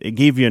Googling it. It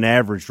gave you an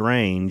average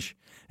range.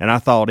 And I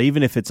thought,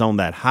 even if it's on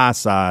that high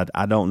side,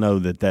 I don't know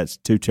that that's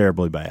too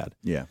terribly bad.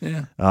 Yeah.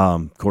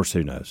 Of course,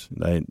 who knows?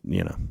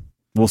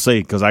 We'll see,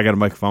 because I got to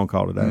make a phone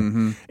call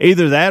today.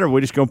 Either that, or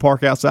we're just going to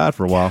park outside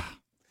for a while.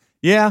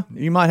 Yeah,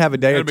 you might have a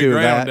day or two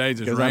of that. Days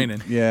it's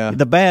raining. Yeah.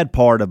 The bad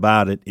part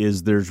about it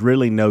is there's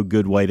really no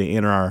good way to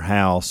enter our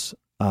house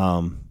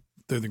through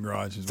the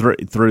garage.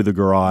 Through the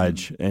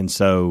garage, and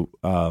so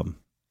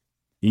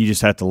you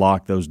just have to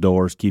lock those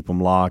doors, keep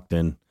them locked,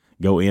 and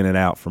go in and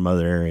out from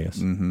other areas.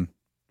 Mm-hmm.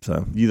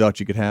 So you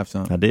thought you could have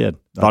something? I did.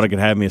 Thought I could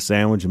have me a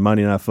sandwich and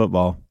Monday Night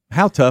Football.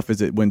 How tough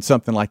is it when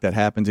something like that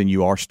happens and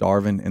you are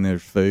starving and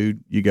there's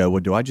food? You go, well,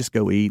 do I just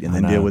go eat and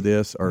then deal with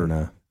this,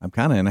 or I'm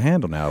kind of in a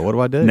handle now? What do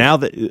I do now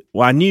that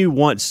I knew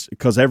once,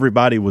 because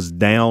everybody was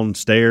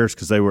downstairs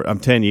because they were. I'm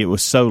telling you, it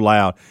was so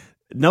loud.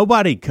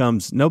 Nobody.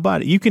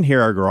 You can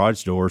hear our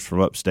garage doors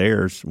from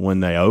upstairs when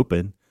they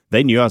open.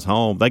 They knew I was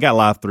home. They got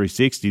Live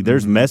 360.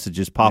 There's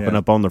messages popping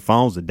up on their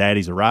phones that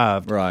Daddy's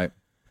arrived. Right.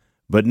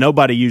 But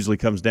nobody usually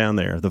comes down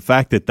there. The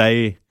fact that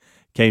they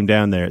came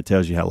down there, it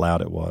tells you how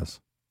loud it was.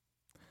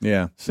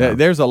 Yeah. So.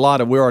 There's a lot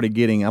of, I'm already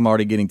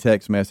getting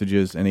text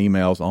messages and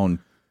emails on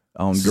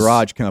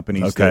garage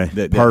companies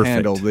that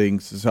handle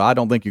things. So I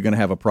don't think you're going to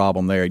have a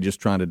problem there. You're just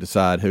trying to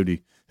decide who to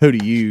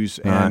use,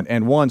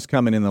 and one's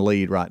coming in the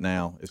lead right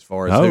now as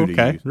far as who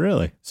to use.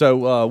 Really?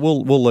 So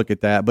we'll look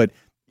at that. But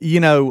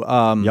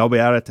y'all be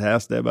out at the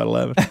house there about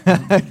 11.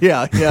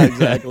 yeah,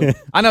 exactly.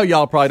 I know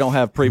y'all probably don't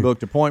have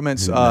pre-booked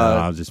appointments. No,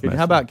 I was just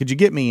how about, could you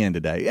get me in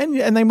today?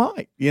 And they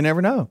might. You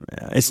never know.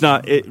 Yeah, it's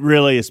not. It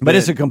really is. But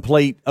it's a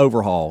complete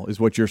overhaul, is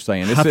what you're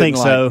saying. I think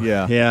so.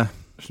 Yeah.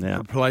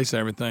 Replace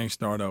everything.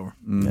 Start over.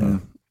 Mm-hmm.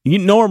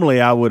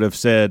 Normally, I would have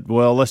said,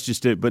 "Well, let's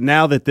just do it." But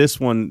now that this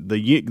one, the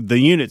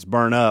units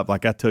burn up,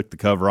 like I took the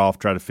cover off,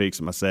 tried to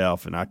fix it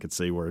myself, and I could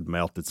see where it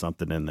melted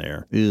something in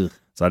there. Ugh.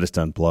 So I just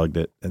unplugged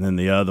it, and then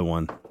the other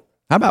one.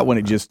 How about when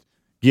it just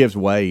gives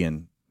way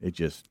and it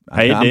just?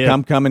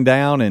 I'm coming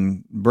down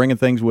and bringing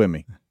things with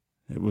me.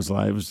 It's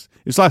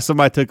like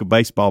somebody took a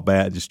baseball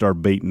bat and just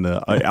started beating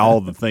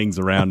all the things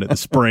around it, the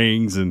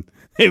springs, and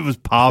it was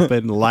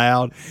popping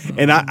loud.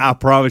 And I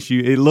promise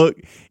you,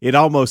 it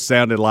almost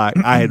sounded like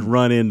I had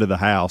run into the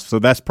house. So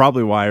that's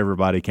probably why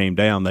everybody came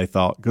down. They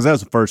thought, because that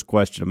was the first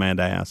question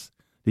Amanda asked.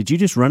 Did you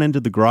just run into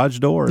the garage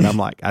door? And I'm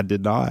like, I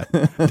did not.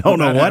 Don't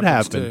know what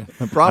happened.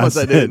 I promise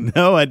I didn't.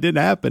 No, it didn't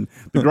happen.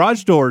 The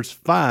garage door's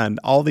fine.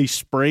 All these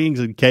springs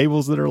and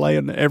cables that are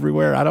laying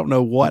everywhere, I don't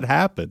know what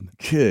happened.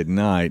 Good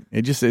night.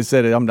 It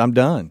said, I'm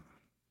done.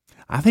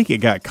 I think it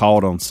got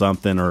caught on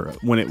something, or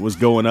when it was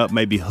going up,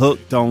 maybe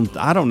hooked on.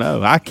 I don't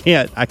know. I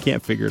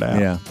can't figure it out.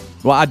 Yeah.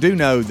 Well, I do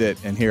know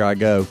that, and here I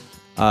go,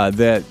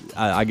 that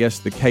I guess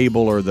the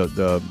cable or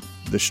the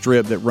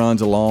strip that runs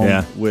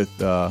along with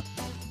the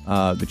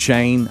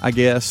chain, I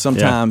guess,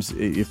 sometimes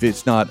if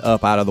it's not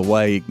up out of the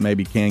way, it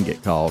maybe can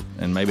get caught,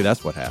 and maybe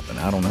that's what happened.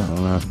 I don't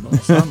know.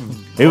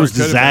 It was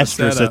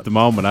disastrous at the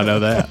moment. I know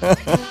that.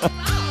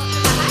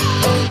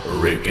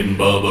 Rick and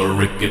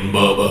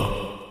Bubba.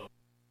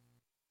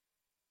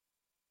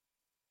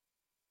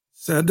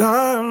 Said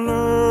I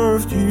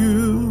loved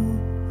you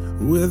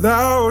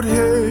without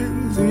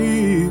hesitation.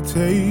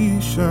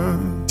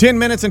 10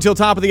 minutes until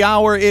top of the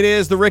hour. It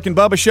is the Rick and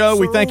Bubba Show.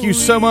 We thank you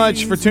so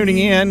much for tuning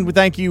in. We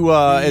thank you,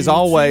 as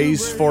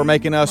always, for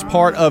making us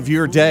part of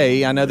your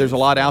day. I know there's a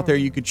lot out there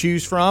you could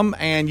choose from,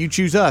 and you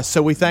choose us,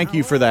 so we thank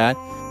you for that.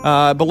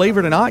 Believe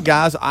it or not,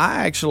 guys,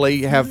 I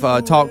actually have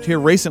talked here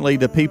recently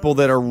to people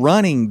that are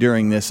running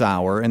during this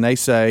hour, and they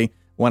say,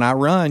 when I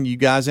run, you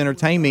guys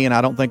entertain me, and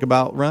I don't think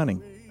about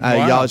running.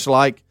 Wow. Y'all, it's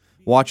like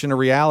watching a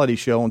reality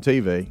show on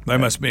TV. They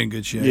must be in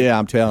good shape. Yeah,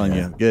 I'm telling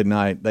you. Good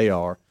night. They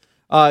are.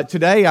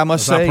 Today, I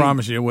must say, I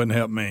promise you it wouldn't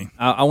help me.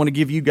 I want to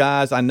give you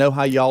guys, I know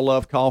how y'all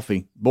love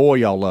coffee. Boy,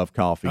 y'all love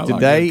coffee.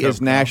 Today is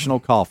National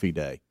Coffee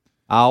Day.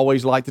 I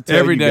always like to tell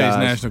every you day guys. is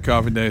National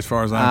Coffee Day as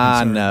far as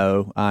I'm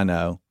concerned. I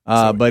know.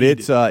 But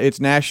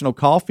it's National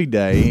Coffee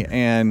Day,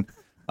 and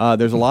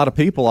there's a lot of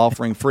people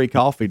offering free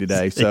coffee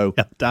today. So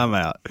time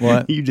out.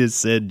 What? You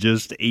just said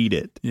just eat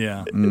it.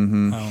 Yeah.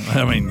 Mm-hmm.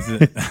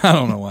 I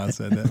don't know why I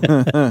said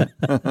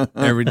that.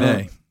 Every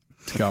day.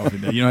 It's coffee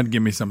day. You don't have to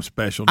give me some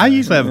special day. I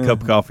usually have a cup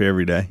of coffee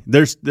every day.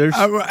 There's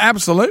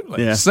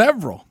absolutely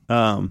several.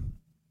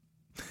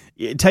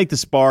 Take the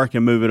Spark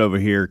and move it over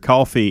here.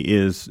 Coffee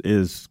is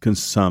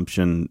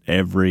consumption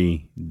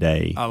every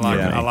day. I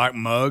like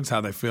mugs, how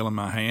they feel in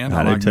my hand.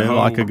 I do too.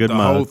 Like a good mug.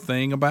 The whole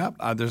thing about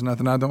there's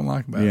nothing I don't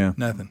like about it.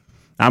 Nothing.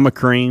 I'm a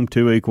cream,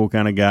 2 equal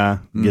kind of guy.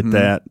 Get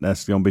that.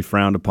 That's going to be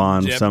frowned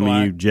upon with some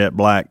of you jet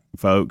black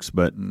folks,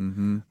 but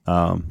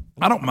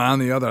I don't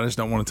mind the other. I just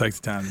don't want to take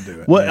the time to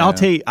do it. Well, I'll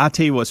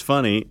tell you what's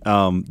funny.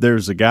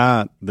 There's a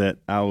guy that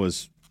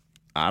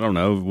I don't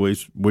know.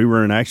 We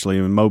were actually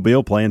in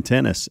Mobile playing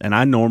tennis, and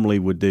I normally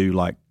would do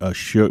like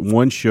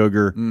one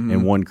sugar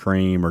and 1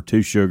 cream, or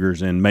 2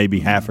 sugars and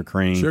maybe half a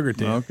cream. Sugar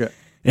tea. Okay.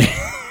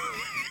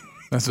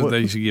 That's what they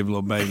used to give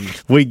little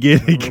babies. We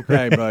get it.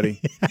 Okay, buddy.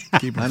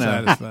 Keep them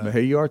satisfied. But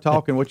here you are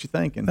talking. What you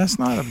thinking? There's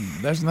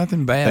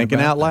nothing bad. Thinking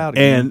out loud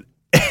again.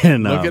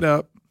 And look it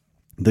up.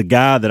 The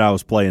guy that I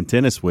was playing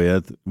tennis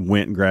with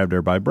went and grabbed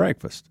everybody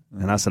breakfast,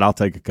 and I said, "I'll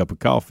take a cup of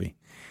coffee."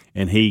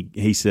 And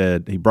he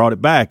said, he brought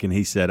it back, and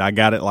he said, "I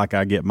got it like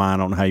I get mine.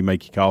 I don't know how you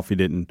make your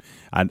coffee.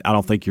 I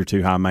don't think you're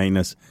too high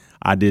maintenance.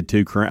 I did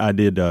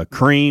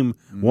cream,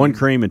 1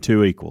 cream and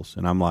 2 equals."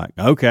 And I'm like,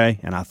 okay.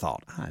 And I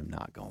thought, I'm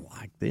not going to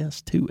like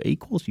this. 2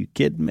 equals? You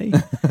kidding me?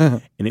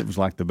 And it was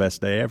like the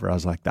best day ever. I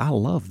was like, I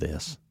love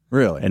this.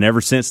 Really? And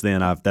ever since then,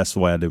 that's the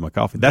way I do my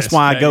coffee. That's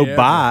why I go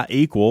buy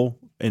equal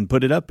and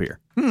put it up here.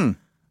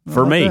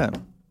 For me.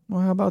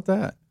 Well, how about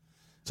that?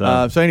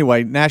 So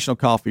anyway, National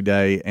Coffee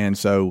Day, and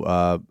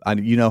so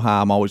you know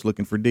how I'm always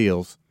looking for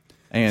deals,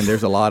 and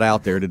there's a lot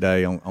out there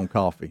today on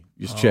coffee.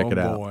 Just check it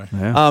out.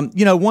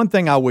 Yeah. One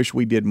thing I wish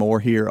we did more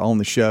here on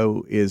the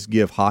show is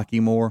give hockey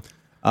more.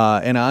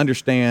 And I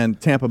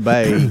understand Tampa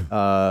Bay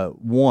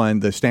won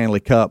the Stanley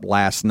Cup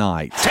last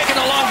night. Taken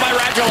along by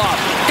Radulov.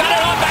 Got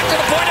it on back to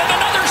the point, and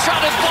another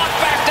shot is blocked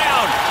back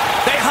down.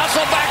 They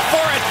hustle back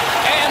for it,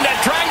 and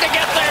trying to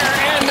get there,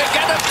 and they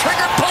got a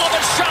trigger pull of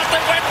a shot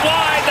that went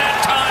wide that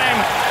time.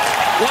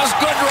 Was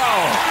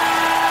Goodrow.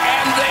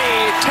 And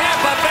the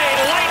Tampa Bay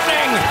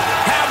Lightning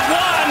have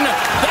won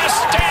the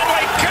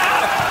Stanley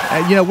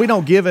Cup. We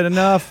don't give it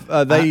enough.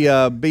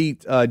 They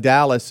beat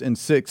Dallas in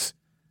 6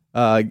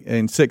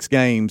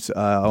 games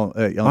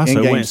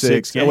in Game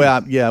 6.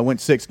 Well,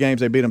 went 6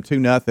 games. They beat them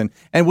 2-0,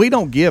 and we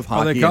don't give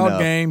hockey Are they called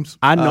enough. games?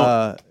 I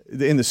know.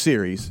 In the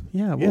series.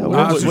 Yeah.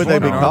 What would they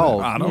be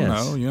called? I don't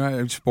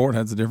know. Each sport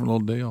has a different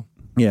little deal.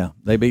 Yeah,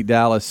 they beat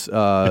Dallas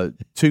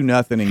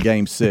 2-0 in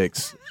Game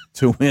 6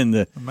 to win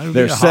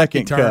their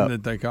second cup.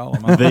 That they call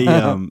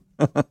them.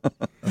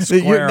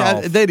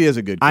 That is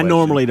a good question. I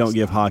normally don't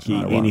give hockey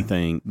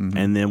anything,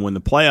 and then when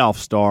the playoffs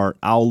start,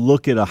 I'll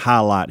look at a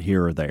highlight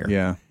here or there.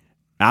 Yeah.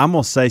 I'm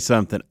going to say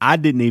something. I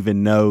didn't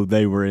even know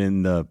they were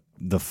in the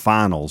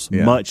finals,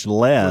 much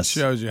less. It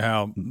shows you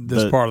how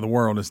this part of the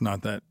world is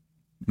not that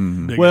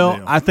big well, a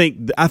deal.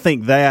 I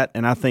think that,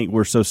 and I think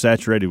we're so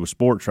saturated with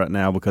sports right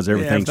now because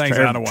everything's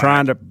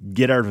trying to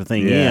get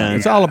everything in.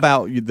 It's all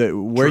about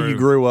where you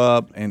grew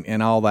up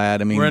and all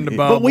that. I mean, we're in the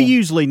bubble. But we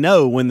usually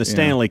know when the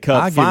Stanley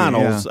Cup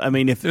finals. I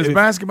mean, if there's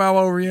basketball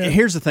over yet,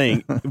 here's the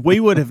thing: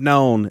 we would have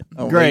known,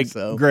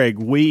 Greg.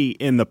 We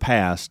in the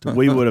past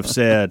we would have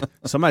said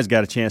somebody's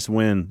got a chance to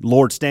win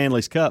Lord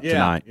Stanley's Cup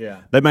tonight.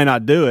 Yeah. They may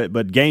not do it,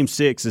 but Game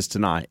 6 is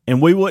tonight,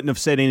 and we wouldn't have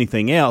said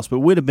anything else, but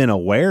we'd have been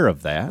aware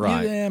of that,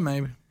 right? Yeah,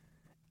 maybe.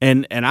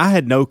 And I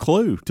had no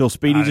clue till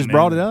Speedy just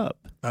brought it up.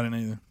 I didn't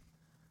either.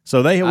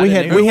 So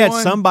we had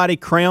somebody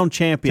crowned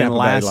champion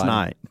last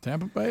night.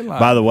 Tampa Bay Lightning.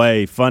 By the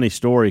way, funny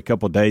story. A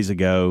couple of days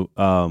ago,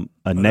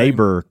 a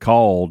neighbor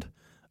called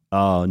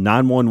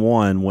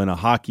 911 when a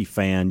hockey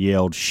fan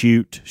yelled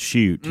 "shoot,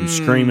 shoot" and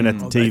screaming at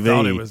the TV. They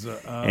thought it was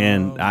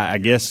and I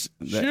guess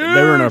they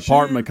were in an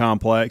apartment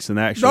complex, and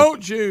actually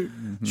don't shoot.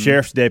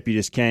 Sheriff's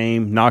deputies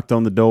came, knocked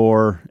on the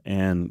door,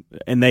 and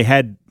they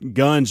had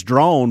guns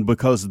drawn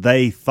because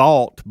they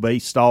thought,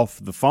 based off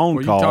the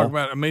phone call. You talk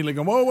about immediately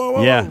going, whoa, whoa,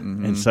 whoa. Yeah,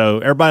 and so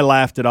everybody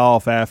laughed it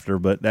off after,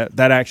 but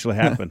that actually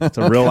happened. It's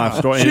a real life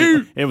story.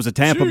 Shoot. It was a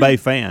Tampa Bay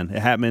fan. It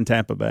happened in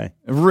Tampa Bay.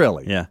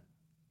 Really? Yeah.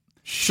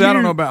 So I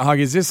don't know about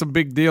hockey. Is this a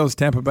big deal? Has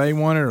Tampa Bay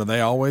won it, or are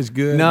they always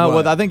good? No,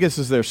 well, I think this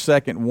is their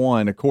second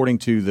one, according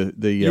to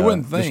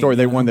the story.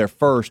 They won their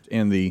first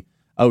in the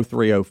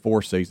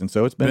 03-04 season,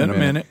 so it's been a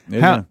minute.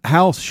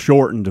 How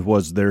shortened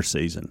was their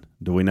season?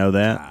 Do we know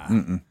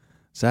that?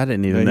 So I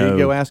didn't even know. You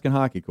go asking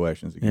hockey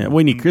questions again. Yeah,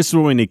 we need Chris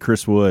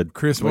Wood.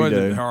 Chris Wood,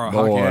 our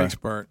hockey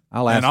expert.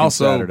 I'll ask him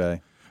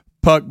Saturday.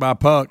 Puck by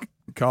puck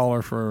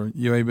caller for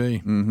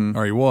UAB,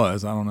 or he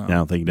was. I don't know. I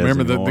don't think he does.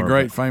 Remember anymore, the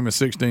great famous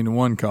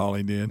 16-1 call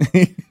he did.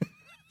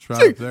 It's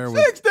right up there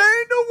with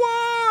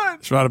 16-1.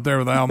 It's right up there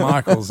with Al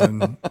Michaels and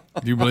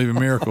Do You Believe in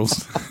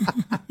Miracles,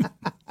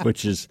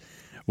 which is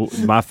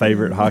my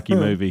favorite hockey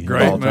movie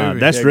great of all time. Movie.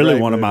 That's really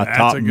one of my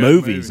top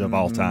movies of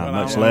all time.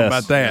 Well, much I don't less know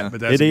about that,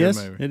 but that's a good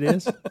movie. It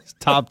is. It's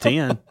top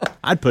 10.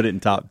 I'd put it in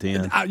top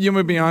 10. You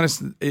may be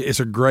honest. It's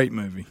a great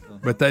movie.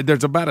 But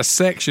there's about a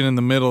section in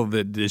the middle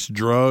that this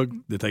drug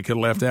that they could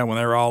have left out when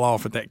they were all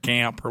off at that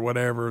camp or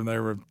whatever, and they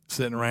were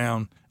sitting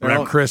around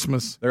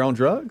Christmas. They're on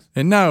drugs?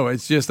 And no,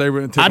 it's just they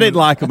were. I didn't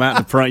like them out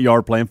in the front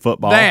yard playing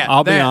football.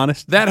 I'll be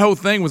honest. That whole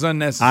thing was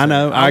unnecessary. I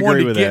know. I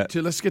agree with that.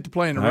 Let's get to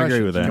playing the Russians. I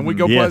agree with that. Can we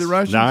go play the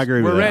Russians? No, I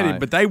agree with We're that. ready.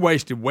 But they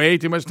wasted way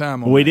too much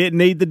time on We that. didn't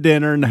need the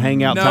dinner and the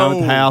hangout time at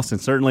the house, and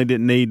certainly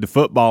didn't need the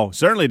football.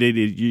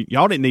 Certainly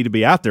y'all didn't need to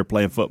be out there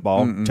playing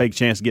football, take a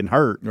chance of getting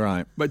hurt.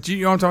 Right. But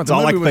you know what I'm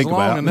talking about? The movie was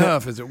long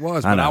enough as it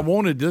was, but I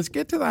wanted to just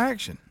get to the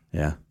action.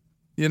 Yeah.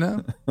 You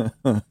know?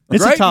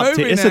 It's a top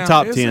 10. It's a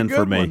top 10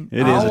 for me.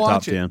 It is a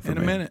top 10 for me. In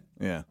a minute.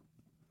 Yeah.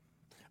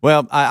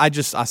 Well, I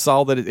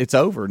saw that it's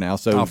over now.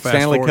 So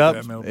Stanley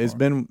Cup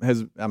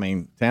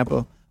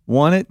Tampa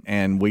won it,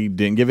 and we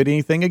didn't give it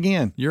anything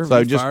again.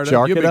 So just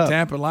chalk it up.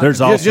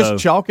 Just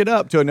chalk it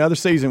up to another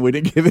season. We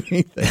didn't give it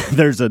anything.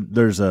 There's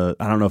a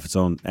I don't know if it's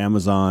on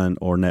Amazon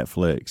or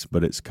Netflix,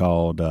 but it's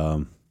called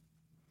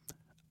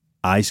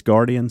Ice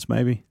Guardians,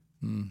 maybe,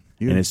 and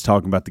it's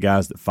talking about the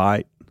guys that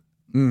fight.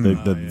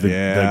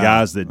 The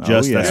guys that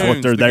that's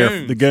what they're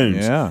there. The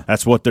goons. Yeah.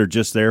 That's what they're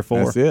just there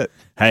for. That's it.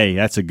 Hey,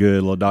 that's a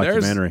good little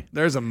documentary.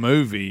 There's a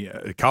movie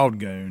called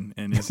Goon,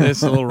 and it's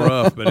a little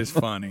rough, but it's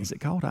funny. Is it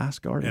called Ice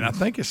Guardians? And I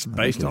think it's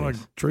based on a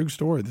true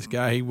story. This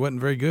guy, he wasn't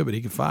very good, but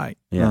he could fight.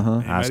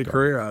 Yeah, he made a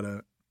career out of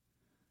it.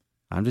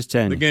 I'm just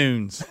telling you. The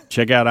Goons.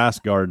 Check out Ice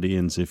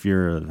Guardians if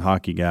you're a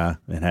hockey guy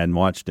and hadn't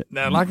watched it.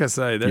 Now, like I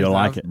say, you'll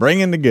like it. Bring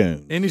in the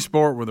Goons. Any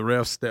sport where the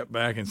refs step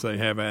back and say,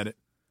 have at it.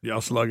 Y'all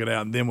slug it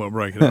out, and then we'll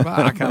break it up.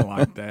 I kind of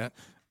like that.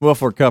 Well,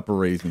 for a couple of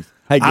reasons.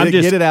 Hey,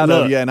 get it out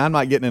of you, and I'm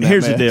not getting in that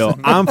Here's mess. the deal.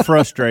 I'm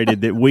frustrated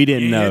that we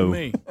didn't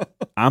know.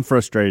 I'm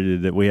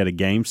frustrated that we had a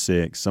Game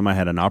 6. Somebody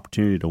had an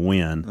opportunity to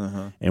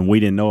win, and we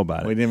didn't know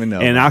about it. We didn't even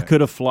know. And I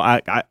could have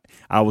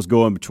I was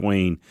going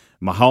between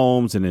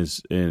Mahomes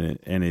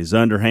and his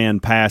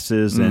underhand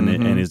passes and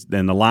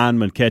the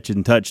lineman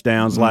catching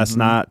touchdowns last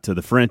night to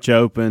the French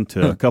Open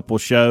to a couple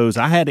of shows.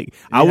 I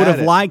would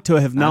have liked to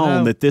have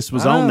known that this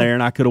was on there,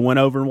 and I could have went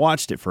over and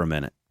watched it for a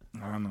minute.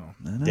 I know.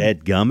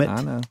 Dadgummit.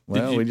 I know.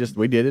 Well, we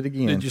did it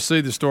again. Did you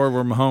see the story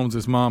where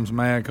Mahomes' mom's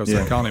mad because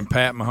they call him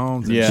Pat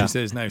Mahomes? And she says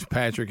his name's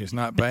Patrick. It's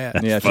not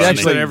Pat. Yeah, she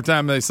actually every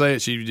time they say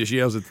it, she just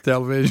yells at the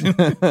television.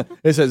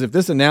 It says, if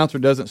this announcer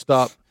doesn't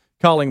stop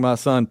calling my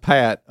son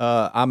Pat,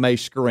 I may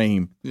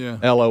scream. Yeah.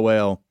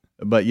 LOL.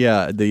 But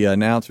yeah, the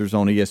announcers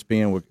on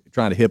ESPN were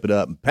trying to hip it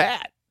up.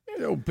 Pat.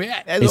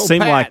 Pat. It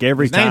seemed like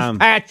every His name's time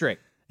Patrick.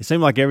 It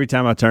seemed like every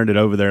time I turned it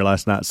over there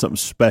last night, something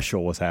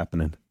special was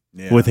happening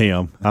with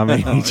him. I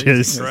mean,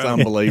 it's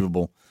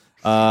unbelievable.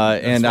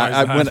 And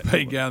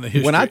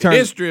when I turned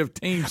history of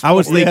team sports. I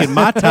was thinking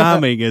my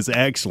timing is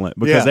excellent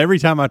because every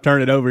time I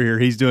turn it over here,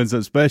 he's doing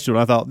something special.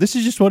 And I thought this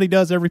is just what he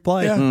does every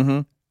play. Yeah. Mm-hmm.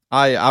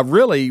 I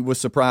really was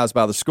surprised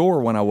by the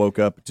score when I woke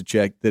up to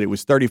check that it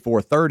was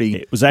 34-30.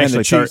 It was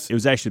actually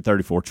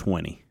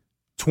 34-20.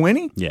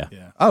 20? Yeah.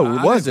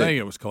 Oh, was it? I think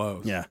it was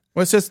close. Yeah.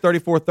 Well, it says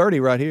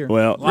 34-30 right here.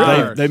 Well,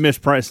 they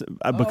mispriced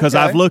because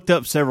I've looked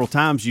up several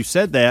times. You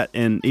said that,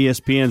 and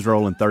ESPN's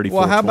rolling 34-20.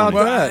 Well, how about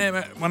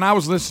that? When I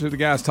was listening to the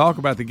guys talk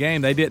about the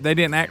game, they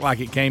didn't act like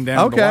it came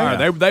down to the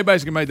wire. They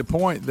basically made the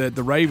point that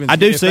the Ravens, I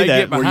do if see they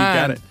that get behind, where you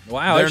got it.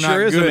 Wow, it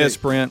sure is a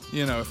misprint.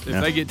 You know, if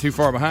they get too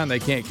far behind, they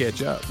can't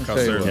catch up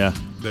because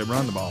they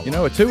run the ball. You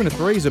know, a 2 and a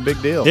 3 is a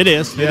big deal. It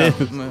is. Yeah. It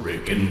is.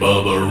 Rick and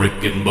Bubba,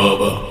 Rick and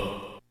Bubba.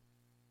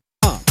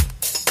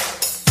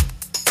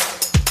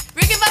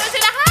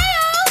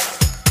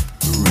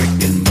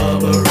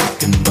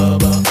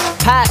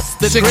 Pass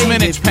the 6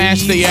 minutes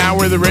past the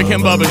hour of the Rick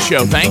and Bubba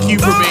Show. Thank you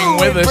for being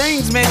with us.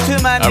 Brings me to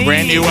my A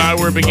brand new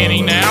hour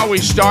beginning now. We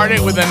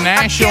started with a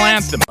national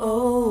anthem.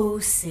 Oh,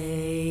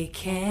 say,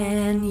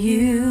 can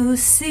you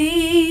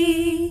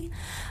see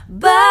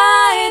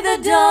by the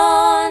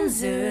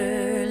dawn's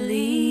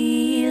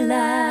early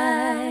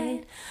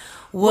light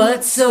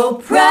what so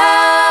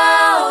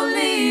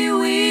proudly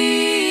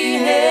we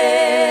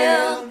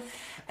hailed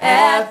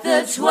at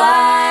the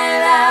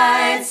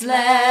twilight's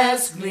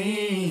last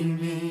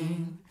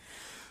gleaming,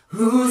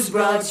 whose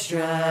broad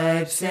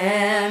stripes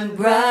and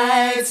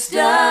bright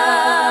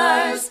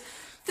stars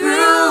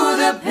through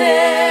the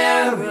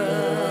perilous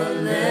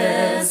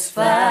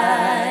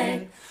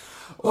fight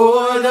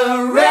o'er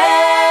the red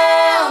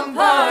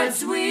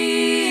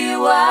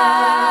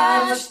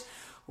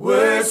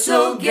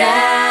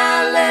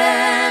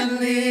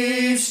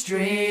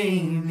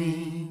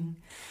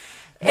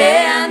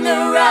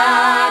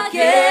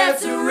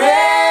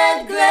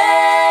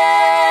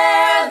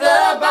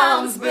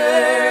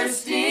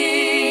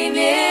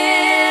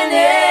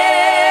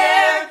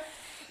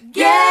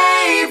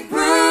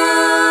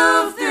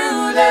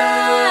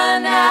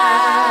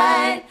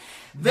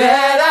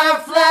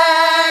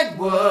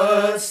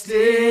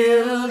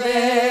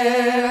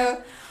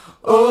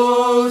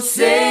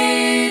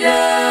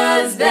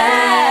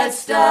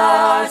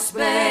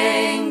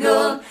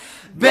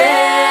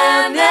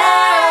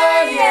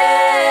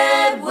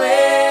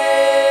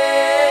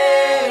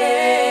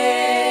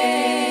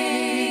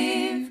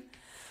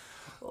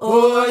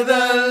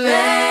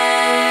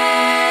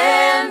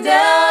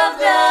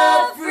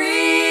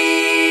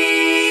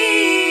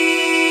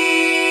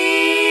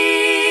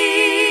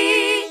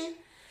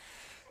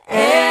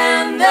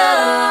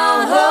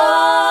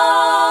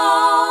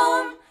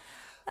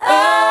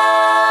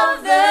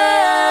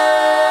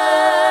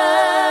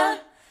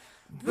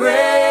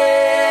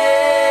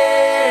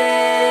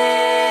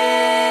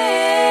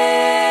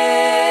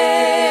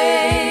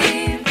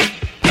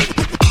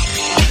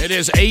It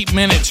is 8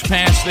 minutes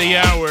past the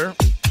hour.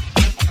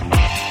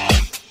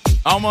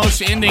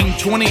 Almost ending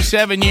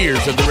 27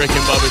 years of the Rick and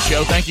Bubba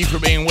Show. Thank you for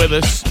being with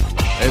us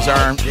as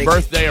our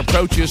birthday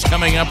approaches,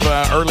 coming up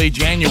early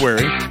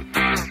January.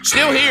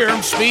 Still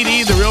here,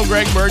 Speedy, the real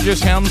Greg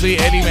Burgess, Helmsy,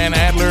 Eddie Van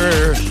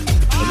Adler.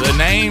 The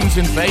names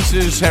and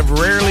faces have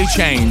rarely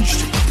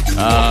changed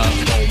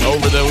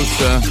over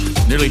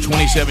those nearly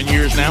 27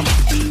 years now.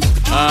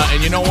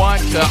 And you know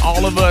what?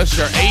 All of us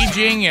are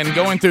aging and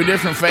going through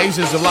different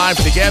phases of life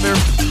together.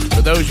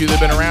 For those of you that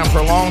have been around for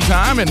a long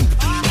time, and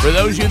for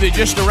those of you that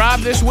just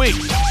arrived this week,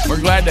 we're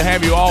glad to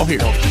have you all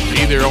here,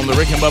 either on the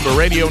Rick and Bubba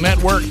Radio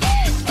Network,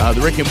 the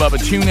Rick and Bubba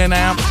TuneIn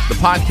app, the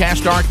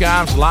podcast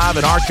archives, live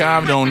and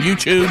archived on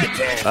YouTube,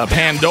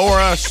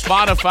 Pandora,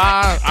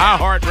 Spotify,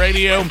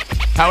 iHeartRadio,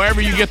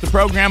 however you get the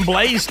program,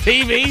 Blaze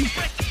TV,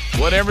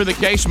 whatever the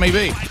case may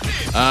be.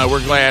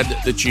 We're glad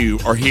that you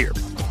are here.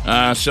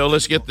 So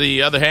let's get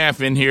the other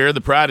half in here.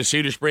 The pride of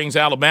Cedar Springs,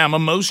 Alabama.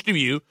 Most of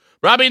you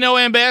probably know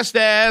him best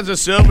as a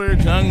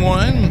silver-tongued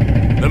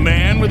one, the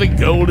man with the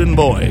golden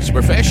voice,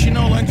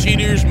 professional lunch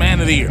eater's man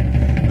of the year,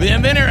 the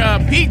inventor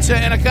of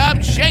pizza in a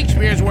cup,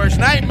 Shakespeare's worst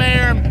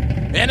nightmare,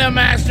 and the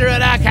master of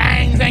the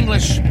King's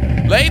English.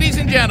 Ladies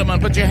and gentlemen,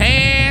 put your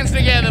hands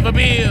together for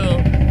Bill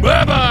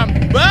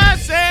Bubba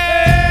Bussey!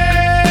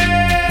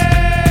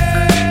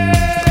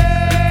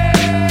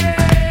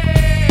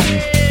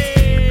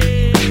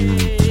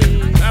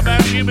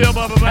 Bill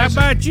Bubba Bussey. How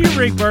about you,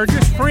 Rick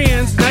Burgess?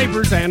 Friends,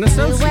 neighbors, and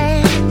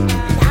associates.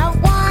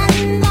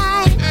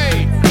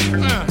 Hey.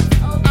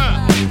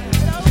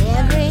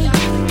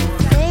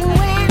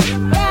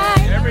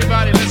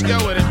 Everybody, let's go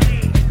with it.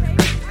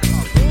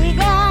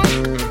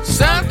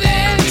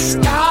 Something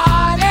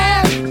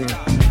started.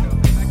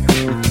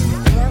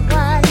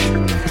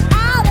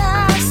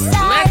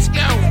 Let's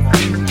go.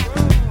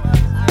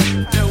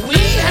 We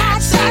had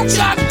such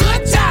a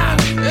good time.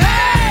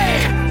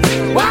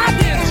 Hey, why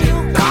didn't you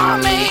call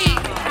me?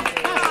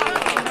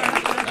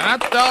 I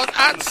thought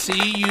I'd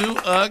see you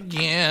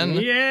again.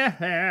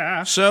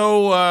 Yeah.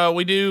 So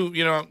we do,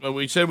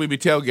 we said we'd be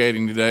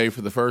tailgating today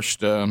for the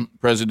first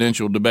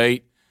presidential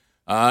debate.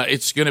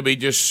 It's going to be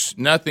just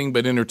nothing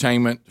but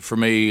entertainment for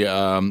me.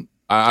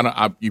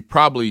 You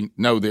probably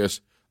know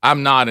this.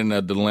 I'm not in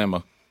a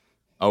dilemma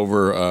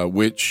over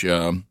which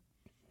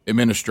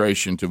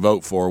administration to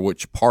vote for,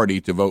 which party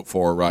to vote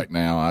for right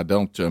now. I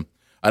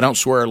don't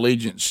swear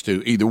allegiance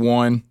to either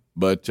one,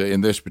 but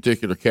in this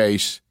particular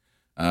case,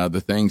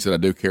 the things that I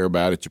do care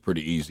about, it's a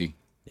pretty easy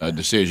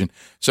decision.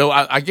 So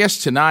I guess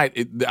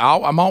tonight,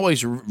 I'm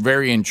always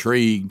very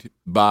intrigued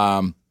by,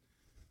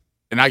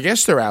 and I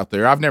guess they're out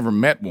there. I've never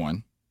met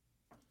one,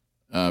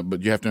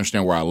 but you have to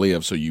understand where I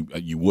live, so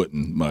you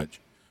wouldn't much.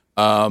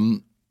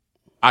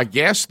 I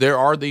guess there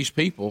are these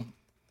people,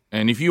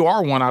 and if you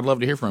are one, I'd love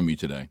to hear from you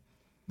today.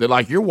 That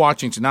like you're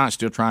watching tonight,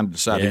 still trying to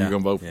decide who you're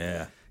going to vote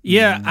for.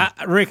 Yeah,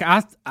 Rick,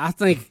 I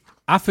think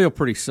I feel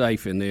pretty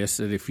safe in this,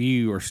 that if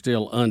you are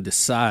still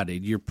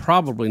undecided, you're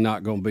probably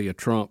not going to be a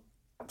Trump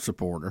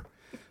supporter.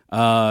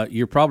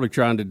 You're probably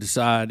trying to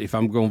decide if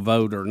I'm going to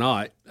vote or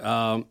not.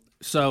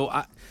 So,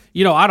 I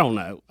don't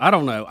know. I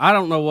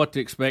don't know what to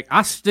expect.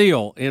 I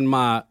still,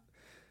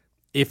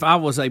 if I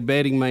was a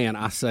betting man,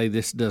 I say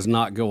this does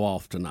not go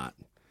off tonight.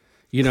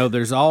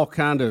 There's all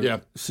kind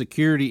of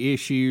security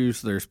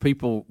issues. There's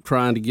people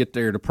trying to get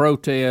there to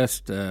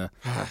protest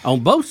on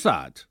both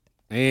sides.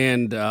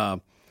 And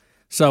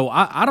so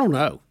I don't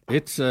know.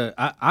 It's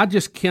I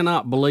just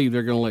cannot believe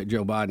they're going to let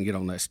Joe Biden get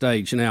on that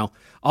stage. Now,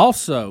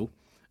 also,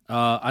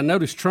 I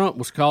noticed Trump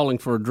was calling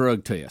for a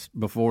drug test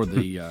before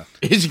the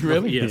is he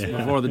really? Yes,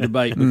 before the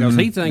debate, because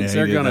he thinks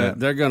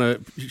they're gonna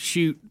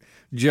shoot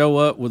Joe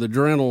up with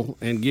adrenaline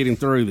and get him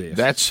through this.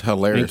 That's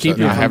hilarious. And keep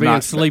him from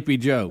being Sleepy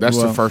Joe.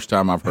 That's the first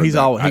time I've heard he's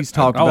that. He's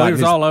talked about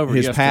his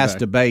past yesterday.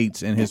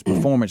 debates and his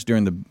performance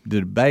during the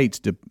debates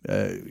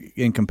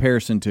in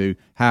comparison to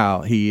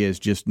how he is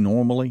just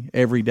normally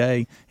every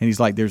day. And he's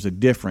like, there's a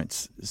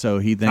difference. So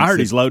he thinks I heard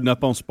he's loading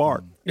up on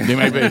Spark. He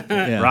may be.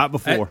 Right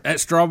before. That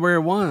strawberry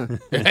wine.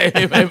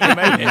 it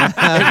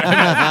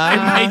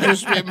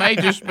may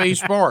just be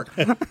Spark.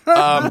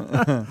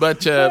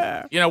 But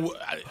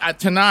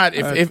tonight,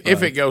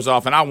 if it goes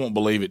off, and I won't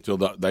believe it till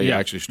they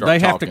actually start They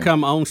have talking. to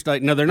come on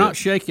stage. No, they're not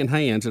shaking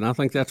hands, and I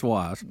think that's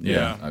wise.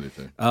 Yeah, I do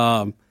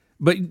too.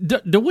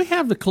 But do we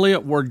have the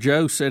clip where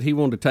Joe said he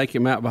wanted to take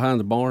him out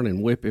behind the barn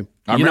and whip him?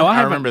 I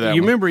remember that.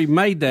 You remember he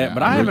made that,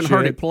 but I haven't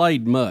heard it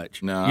played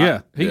much.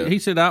 No, he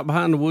said out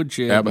behind the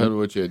woodshed. Out behind the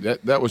woodshed.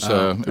 That was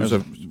it was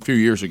a few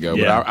years ago,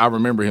 but I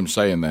remember him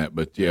saying that.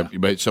 But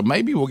but so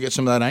maybe we'll get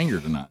some of that anger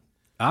tonight.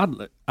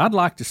 I'd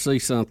like to see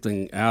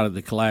something out of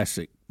the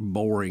classic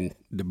boring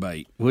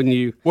debate, wouldn't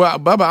you? Well,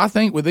 Bubba, I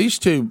think with these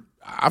two,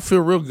 I feel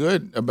real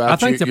good about. I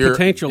think the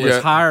potential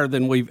is higher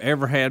than we've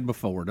ever had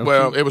before. Don't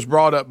you? It was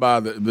brought up by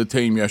the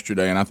team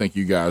yesterday, and I think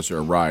you guys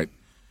are right.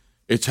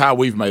 It's how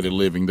we've made a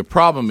living. The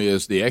problem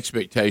is the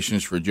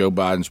expectations for Joe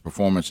Biden's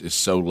performance is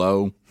so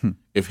low.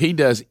 if he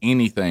does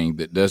anything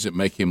that doesn't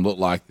make him look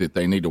like that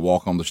they need to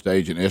walk on the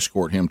stage and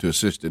escort him to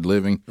assisted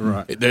living,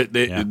 right?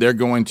 They're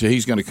going to.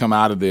 He's going to come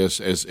out of this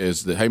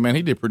as the hey man,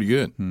 he did pretty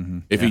good.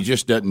 If he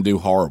just doesn't do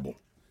horrible,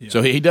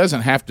 so he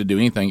doesn't have to do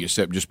anything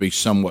except just be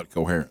somewhat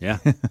coherent. Yeah,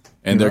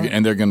 and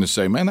they're going to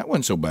say, man, that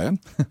wasn't so bad.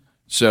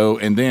 So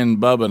and then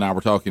Bubba and I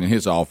were talking in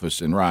his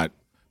office, and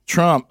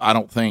Trump, I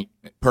don't think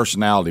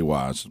personality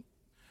wise,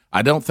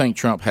 I don't think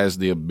Trump has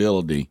the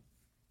ability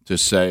to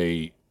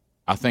say,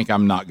 I think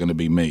I'm not going to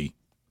be me.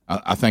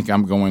 I think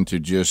I'm going to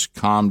just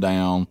calm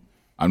down.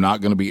 I'm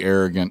not going to be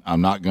arrogant. I'm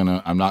not going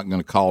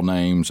to call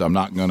names. I'm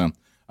not going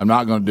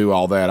to do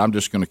all that. I'm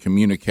just going to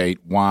communicate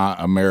why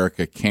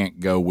America can't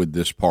go with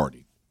this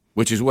party,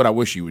 which is what I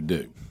wish he would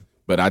do.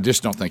 But I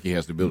just don't think he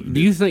has the ability to do.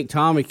 Do you think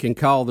Tommy can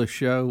call this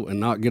show and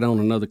not get on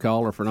another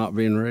caller for not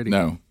being ready?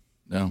 No.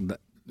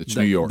 It's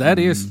New York. That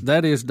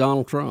is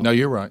Donald Trump. No,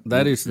 you're right.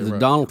 That is the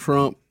Donald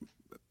Trump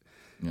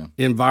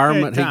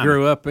environment he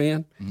grew up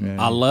in.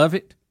 I love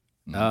it.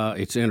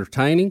 It's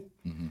entertaining.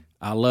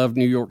 I love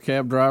New York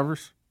cab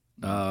drivers,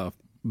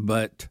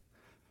 but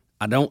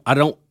I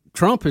don't.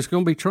 Trump is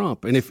going to be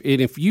Trump, and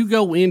if you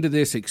go into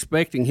this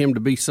expecting him to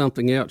be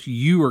something else,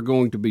 you are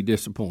going to be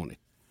disappointed.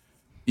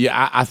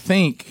 Yeah, I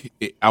think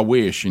I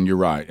wish, and you're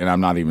right, and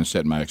I'm not even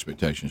setting my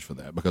expectations for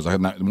that because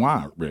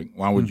why, Rick?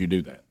 Why would you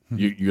do that?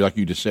 You like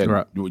you just said,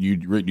 right. you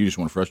just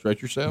want to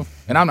frustrate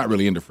yourself, and I'm not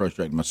really into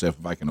frustrating myself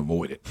if I can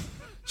avoid it.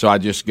 So I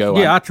just go.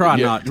 I try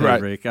not to, right.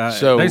 Rick.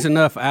 There's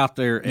enough out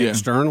there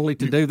externally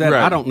to do that.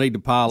 Right. I don't need to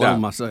pile on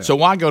myself. So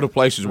why go to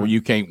places where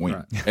you can't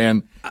win?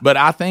 Right. But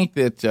I think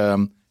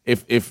that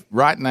if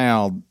right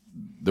now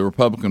the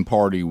Republican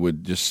Party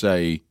would just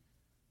say,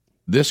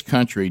 this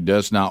country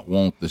does not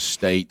want the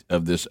state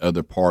of this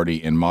other party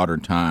in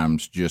modern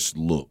times, just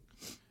look.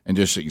 And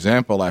just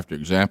example after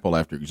example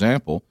after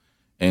example,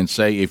 and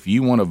say if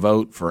you want to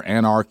vote for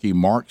anarchy,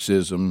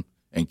 Marxism,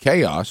 and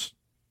chaos,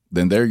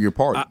 then they're your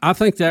party. I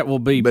think that will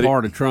be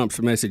part of Trump's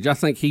message. I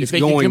think he's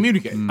going to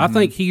communicate. I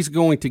think he's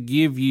going to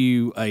give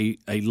you a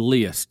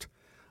list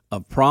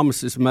of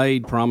promises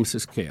made,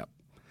 promises kept.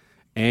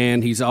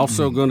 And he's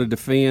also going to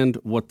defend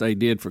what they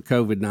did for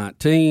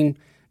COVID-19,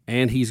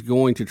 and he's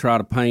going to try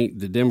to paint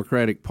the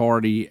Democratic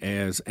Party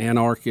as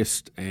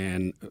anarchist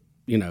and,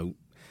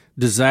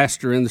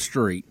 disaster in the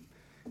street.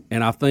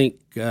 And I think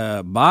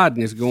Biden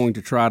is going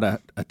to try to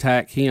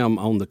attack him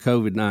on the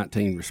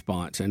COVID-19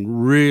 response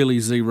and really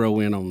zero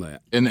in on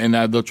that. And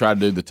they'll try to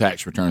do the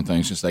tax return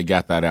thing since they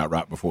got that out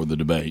right before the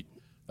debate.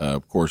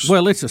 Of course.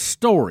 Well, it's a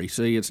story.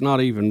 See, it's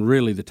not even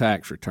really the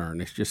tax return.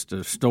 It's just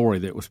a story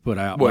that was put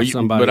out by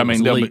somebody that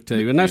was leaked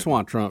to. And that's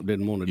why Trump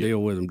didn't want to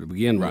deal with them to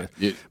begin with.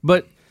 Yeah.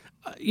 But,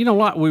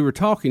 like we were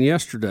talking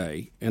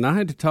yesterday, and I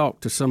had to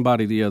talk to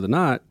somebody the other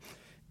night,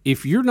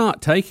 if you're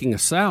not taking a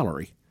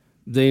salary,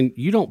 then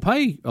you don't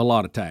pay a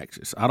lot of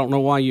taxes. I don't know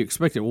why you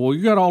expect it. Well,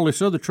 you got all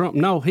this other Trump.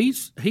 No,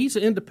 he's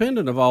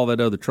independent of all that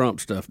other Trump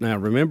stuff. Now,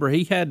 remember,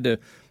 he had to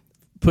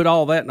put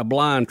all that in a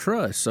blind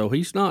trust, so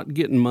he's not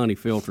getting money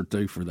filtered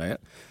through for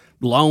that.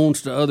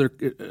 Loans to other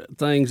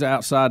things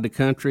outside the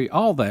country,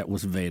 all that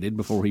was vetted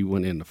before he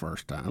went in the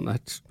first time.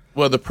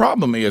 Well, the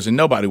problem is, and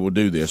nobody will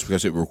do this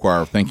because it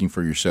requires thinking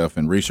for yourself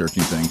and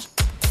researching things,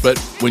 but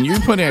when you're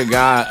putting a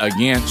guy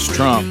against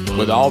Trump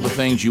with all the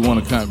things you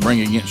want to bring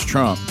against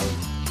Trump,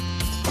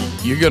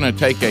 you're going to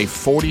take a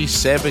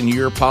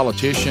 47-year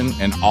politician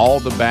and all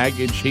the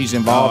baggage he's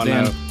involved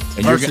in.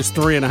 And versus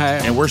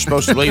 3.5. And we're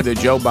supposed to believe that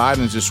Joe Biden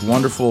is this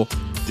wonderful,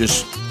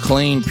 just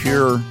clean,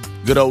 pure,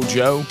 good old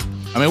Joe.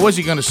 I mean, what's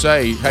he going to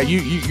say? Hey,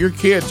 your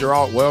kids are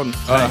all,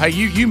 hey,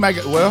 you make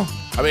it,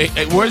 I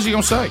mean, what is he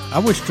going to say? I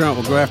wish Trump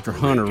would go after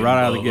Hunter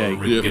right out of the gate.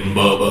 Rick and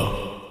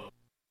Bubba.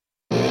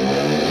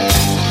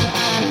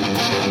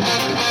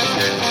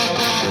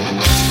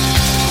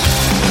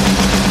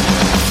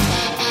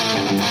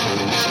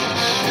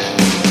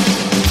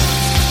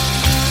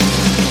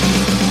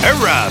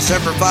 Hurrah!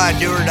 Semper Fi,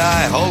 do or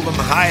die, hold 'em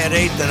high at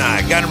 8th and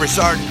I. Gunnery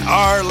Sergeant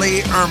R.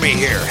 Lee Ermey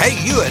here. Hey,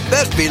 you had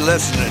best be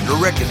listening to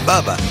Rick and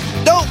Bubba.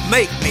 Don't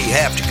make me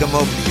have to come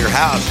over to your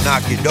house,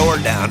 knock your door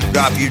down, and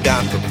drop you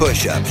down for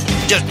push-ups.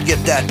 Just get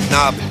that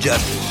knob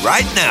adjusted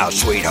right now,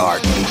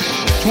 sweetheart.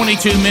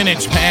 22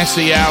 minutes past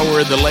the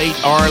hour, the late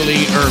R.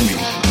 Lee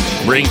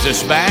Ermey brings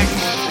us back.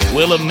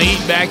 Willem Mead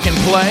back in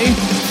play.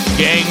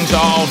 Gang's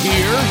all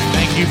here.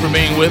 Thank you for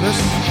being with us.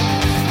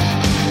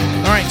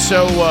 All right,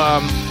 so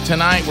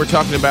tonight we're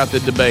talking about the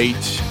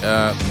debate.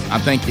 I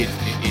think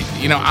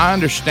I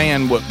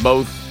understand what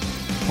both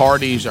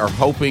parties are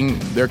hoping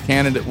their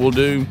candidate will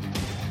do,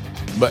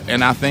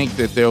 and I think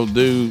that they'll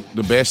do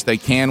the best they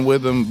can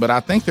with them. But I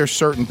think there's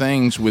certain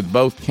things with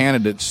both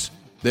candidates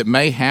that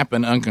may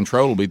happen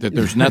uncontrollably that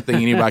there's nothing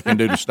anybody can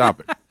do to stop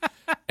it.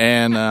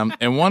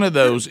 And one of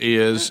those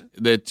is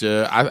that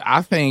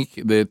I think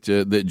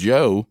that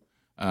Joe.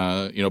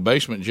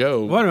 Basement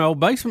Joe. What an old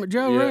Basement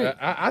Joe, right?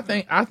 I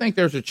think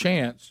there's a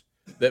chance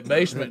that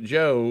Basement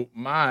Joe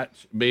might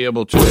be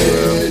able to.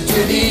 Where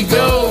did he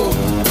go?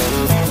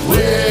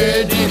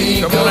 Where did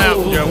he go? Come on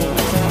out, Joe.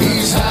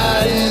 He's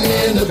hiding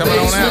in the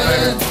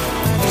basement.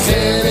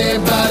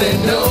 Anybody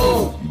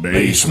know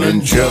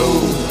Basement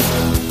Joe?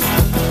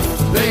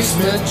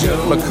 Basement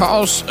Joe.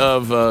 Because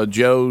of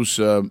Joe's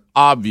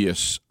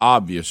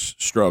obvious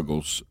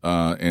struggles,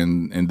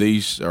 and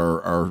these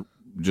are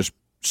just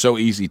so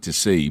easy to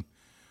see,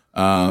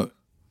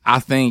 I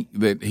think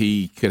that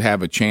he could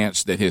have a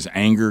chance that his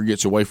anger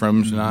gets away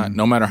from him tonight,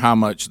 no matter how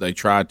much they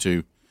try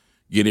to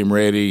get him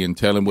ready and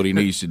tell him what he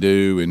needs to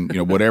do,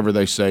 and whatever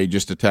they say,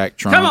 just attack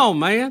Trump. Come on,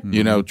 man.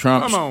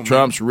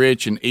 Trump's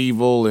rich and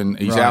evil, and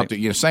he's out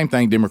there. Same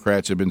thing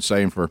Democrats have been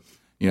saying for.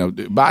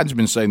 Biden's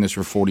been saying this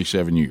for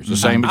 47 years. The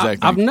same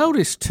exact thing. I've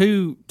noticed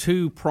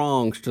two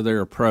prongs to their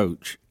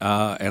approach,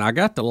 and I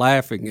got to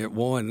laughing at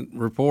one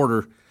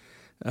reporter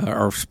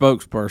or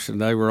spokesperson.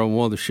 They were on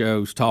one of the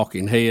shows,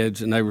 Talking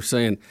Heads, and they were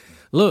saying,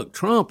 "Look,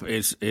 Trump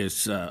is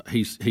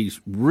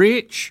he's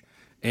rich."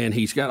 And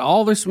he's got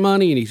all this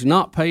money, and he's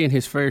not paying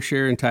his fair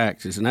share in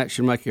taxes, and that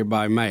should make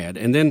everybody mad.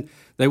 And then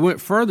they went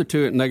further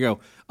to it, and they go,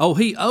 "Oh,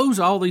 he owes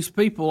all these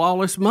people all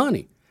this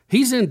money.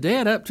 He's in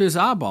debt up to his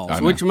eyeballs,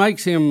 which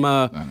makes him,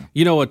 a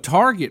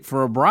target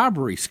for a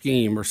bribery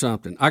scheme or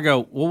something." I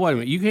go, "Well, wait a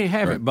minute. You can't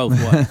have it both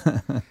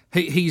ways.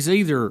 He's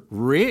either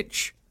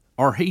rich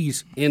or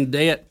he's in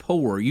debt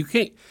poor. You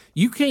can't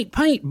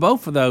paint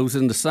both of those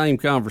in the same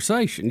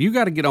conversation. You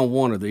got to get on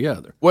one or the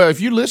other." Well, if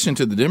you listen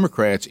to the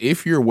Democrats,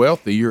 if you're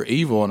wealthy, you're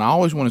evil. And I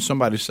always wanted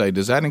somebody to say,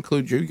 does that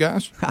include you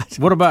guys?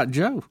 What about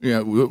Joe?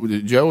 Yeah,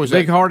 Joe is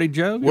Big-hearted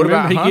Joe. What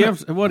about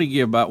he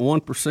give about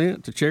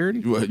 1% to charity?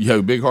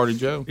 Big-hearted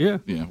Joe. Yeah.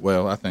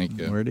 Well, I think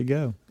where'd he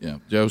go? Yeah,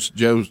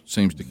 Joe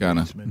seems to kind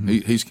of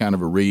he's kind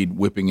of a reed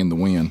whipping in the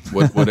wind.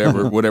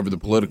 Whatever the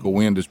political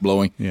wind is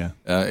blowing. Yeah.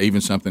 Even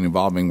something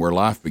involving where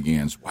life begins.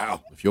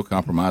 Wow, if you'll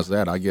compromise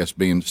that, I guess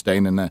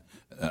staying in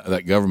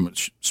that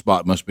government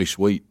spot must be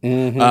sweet.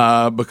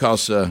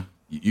 Because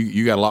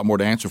you got a lot more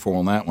to answer for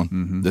on that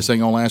one. This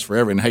ain't gonna last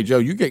forever. And hey, Joe,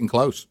 you're getting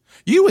close.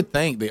 You would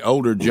think the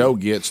older Joe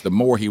gets, the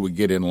more he would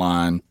get in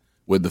line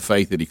with the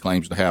faith that he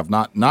claims to have.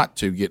 Not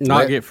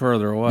get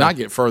further away. Not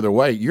get further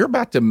away. You're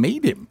about to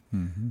meet him.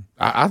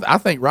 I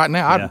think right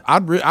now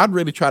I'd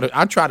really try to.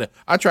 I try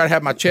to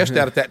have my chest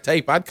out at that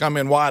tape. I'd come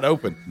in wide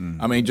open.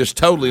 I mean, just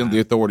totally under the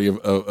authority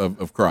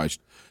of Christ.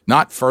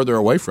 Not further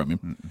away from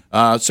him.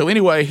 So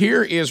anyway,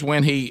 here is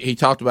when he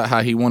talked about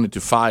how he wanted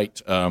to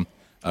fight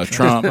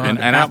Trump and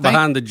out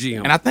behind the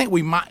gym. And I think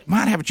we might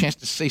have a chance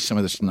to see some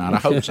of this tonight. I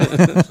hope so.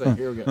 So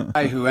here we go. The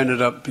guy who ended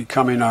up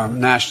becoming our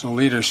national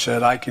leader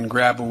said, "I can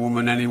grab a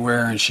woman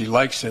anywhere and she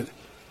likes it,"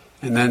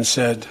 and then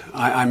said,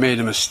 I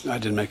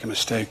didn't make a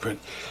mistake, but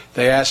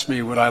they asked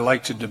me, would I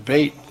like to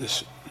debate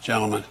this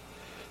gentleman?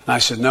 And I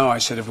said, no. I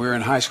said, if we were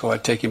in high school,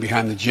 I'd take him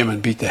behind the gym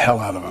and beat the hell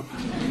out of him.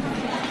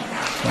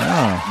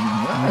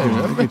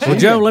 Wow. Well,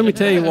 Joe, let me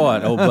tell you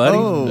what, old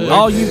buddy.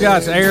 All you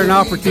guys air an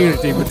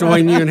opportunity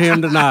between you and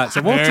him tonight.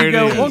 So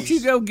won't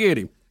you go get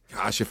him?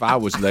 Gosh, if I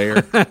was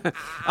there.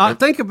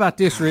 Think about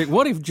this, Rick.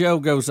 What if Joe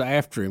goes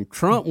after him?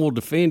 Trump will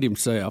defend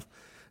himself.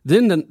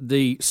 Then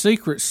the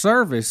Secret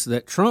Service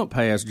that Trump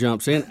has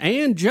jumps in,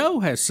 and Joe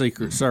has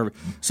Secret Service.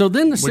 So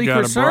then the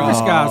Secret Service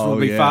guys will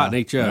be fighting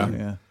each other.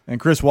 Yeah. And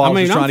Chris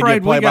Wallace is trying to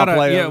get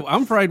play-by-play. Yeah,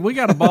 I'm afraid we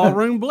got a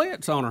ballroom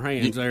blitz on our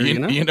hands there.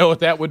 You know what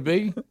that would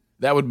be?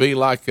 That would be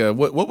like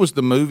what was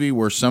the movie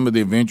where some of the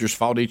Avengers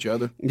fought each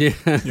other? Yeah.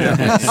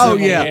 Oh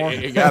yeah,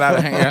 it got out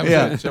of hand.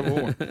 Yeah. Civil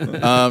War.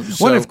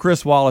 What if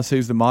Chris Wallace,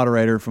 who's the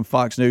moderator from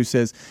Fox News,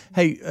 says,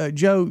 "Hey,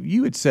 Joe,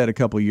 you had said a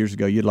couple of years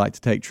ago you'd like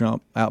to take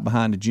Trump out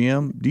behind the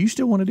gym. Do you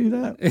still want to do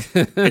that?"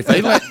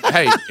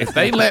 if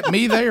they let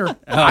me there,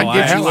 I'd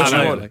get you what you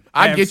want.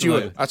 I'd get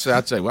you. I'd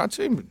say, well, I'd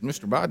say,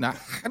 Mr. Biden, I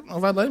don't know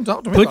if I'd let him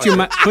talk to me.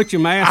 Put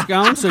your mask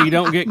on so you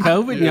don't get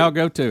COVID, and y'all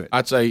go to it.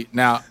 I'd say,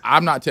 now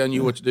I'm not telling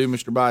you what to do,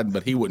 Mr. Biden,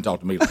 but he wouldn't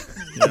talk to me like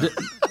that.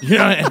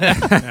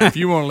 If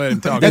you want to let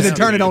him talk, doesn't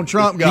turn it on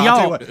Trump,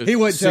 God. He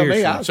wouldn't tell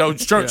me. So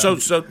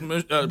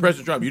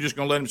President Trump, you just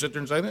gonna let him sit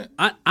there and say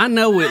that? I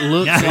know it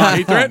looks like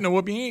he threatened to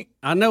whoop you.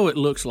 I know it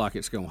looks like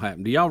it's going to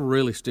happen. Do y'all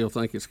really still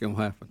think it's going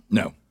to happen?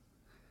 No.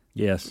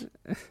 Yes.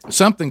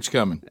 Something's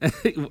coming.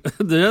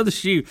 The other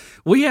shoe,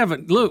 we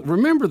haven't, look,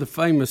 remember the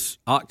famous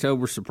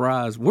October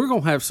surprise? We're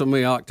going to have so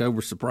many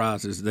October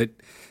surprises that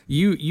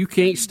you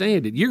can't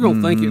stand it. You're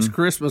going to think it's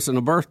Christmas and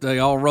a birthday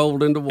all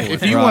rolled into one.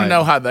 If you want to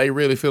know how they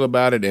really feel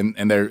about it,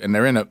 and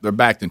they're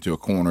backed into a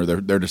corner,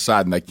 they're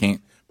deciding they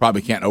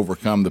probably can't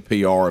overcome the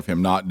PR of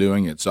him not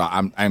doing it. So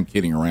I'm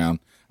kidding around.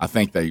 I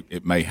think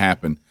it may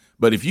happen.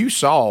 But if you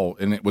saw,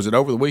 and was it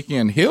over the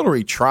weekend,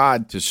 Hillary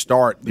tried to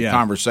start the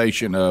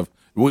conversation of,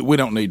 we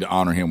don't need to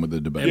honor him with the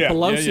debate. And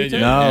Pelosi too.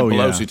 No, and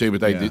Pelosi too, but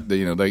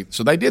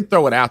they did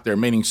throw it out there,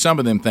 meaning some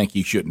of them think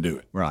he shouldn't do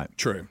it. Right.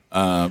 True.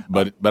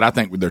 But I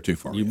think they're too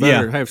far. You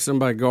better have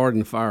somebody guarding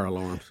the fire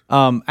alarms.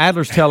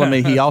 Adler's telling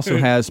me he also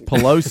has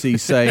Pelosi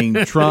saying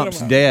Trump's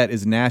debt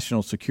is a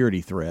national security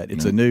threat.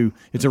 It's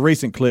a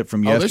recent clip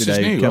from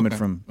yesterday coming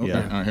from. Okay.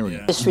 All right, here we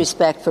go.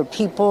 Disrespect for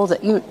people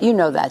that you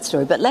know that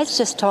story, but let's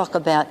just talk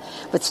about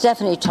what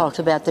Stephanie talked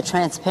about, the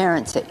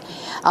transparency.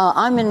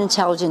 I'm an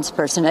intelligence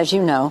person, as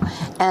you know,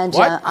 And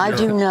I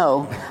do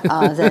know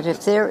that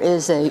if there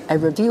is a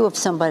review of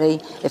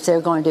somebody, if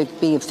they're going to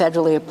be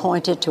federally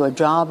appointed to a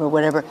job or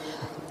whatever,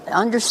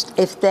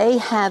 if they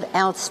have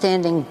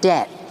outstanding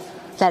debt,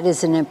 that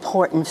is an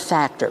important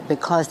factor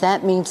because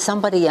that means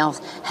somebody else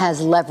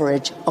has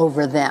leverage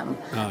over them.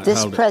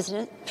 This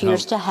president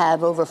appears to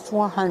have over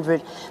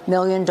 $400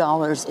 million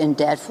in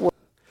debt.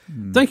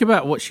 Think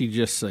about what she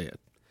just said.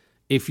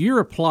 If you're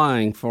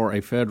applying for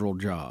a federal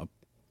job,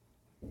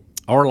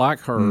 or like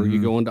her,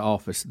 you go into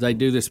office, they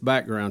do this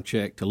background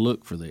check to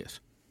look for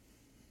this.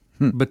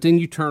 But then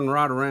you turn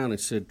right around and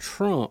said,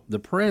 Trump, the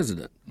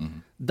president,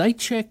 they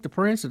check the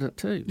president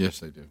too. Yes,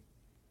 they do.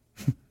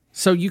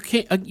 So you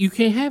can't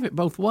have it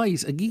both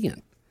ways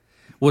again.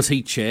 Was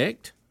he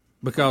checked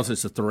because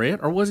it's a threat,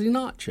 or was he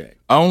not checked?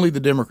 Only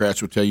the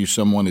Democrats would tell you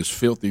someone is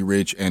filthy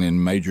rich and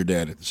in major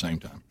debt at the same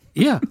time.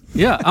 Yeah.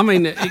 I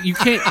mean, you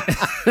can't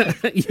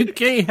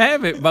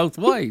have it both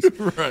ways.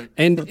 Right.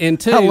 And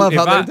two, I love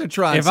how they're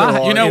trying so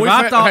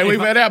hard. We've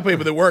had out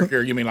people that work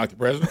here. You mean like the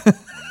president?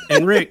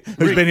 And Rick,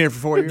 who's been here for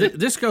 4 years.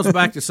 This goes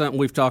back to something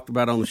we've talked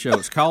about on the show.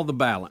 It's called the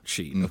balance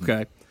sheet.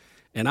 Okay.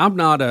 And I'm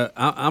not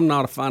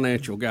a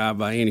financial guy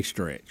by any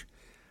stretch,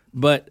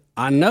 but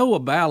I know a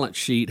balance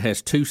sheet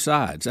has two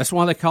sides. That's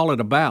why they call it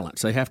a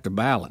balance. They have to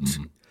balance.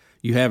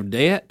 You have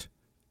debt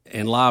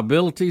and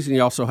liabilities, and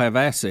you also have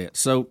assets.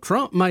 So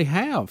Trump may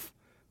have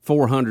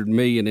 $400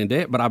 million in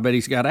debt, but I bet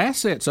he's got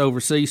assets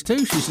overseas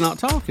too. She's not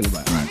talking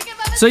about. Right.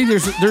 See,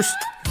 there's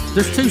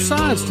two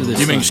sides to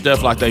this. You mean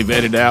stuff like they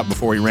vetted out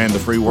before he ran the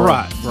free world?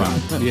 Right.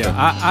 Yeah,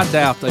 I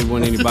doubt they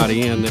want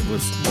anybody in that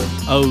was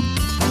owed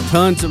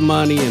tons of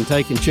money and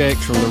taking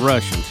checks from the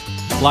Russians,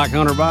 like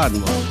Hunter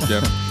Biden was. Yeah.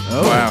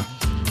 Oh.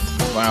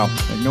 Wow.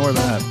 Ignore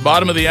that.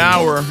 Bottom of the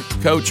hour,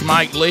 Coach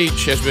Mike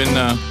Leach has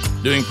been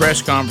doing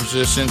press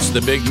conferences since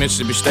the big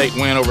Mississippi State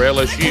win over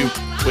LSU.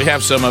 We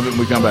have some of it when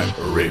we come back.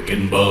 Rick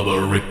and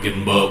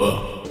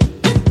Bubba.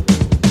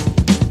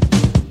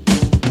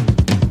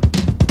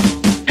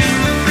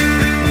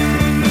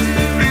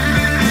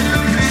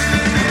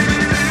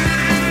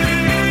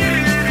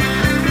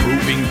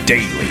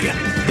 Daily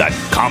that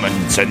common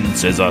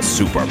sense is a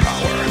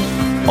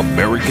superpower.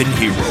 American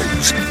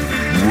heroes,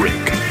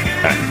 Rick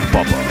and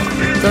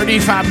Bubba.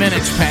 35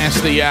 minutes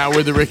past the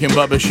hour, the Rick and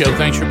Bubba Show.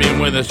 Thanks for being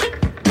with us.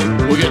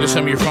 We'll get to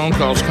some of your phone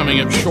calls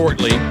coming up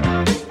shortly.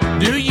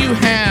 Do you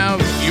have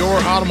your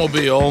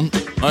automobile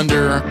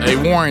under a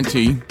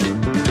warranty,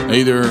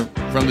 either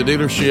from the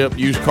dealership,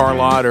 used car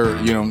lot, or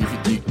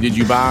did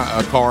you buy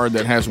a car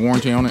that has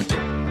warranty on it?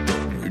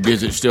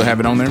 Does it still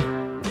have it on there?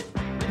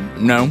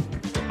 No.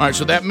 All right,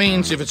 so that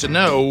means if it's a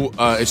no,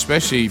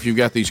 especially if you've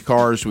got these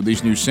cars with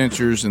these new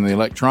sensors and the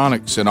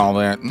electronics and all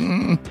that,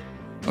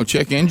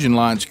 check engine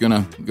light's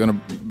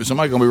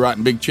somebody's gonna be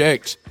writing big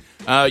checks.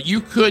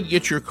 You could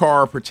get your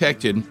car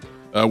protected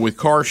with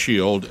Car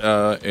Shield,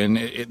 and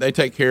they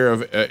take care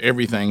of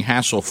everything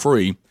hassle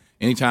free.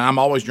 Anytime, I'm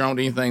always drawn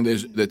to anything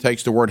that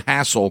takes the word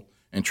hassle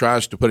and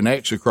tries to put an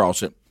X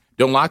across it.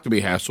 Don't like to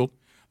be hassled.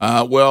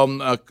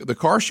 The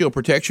Car Shield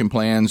protection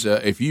plans,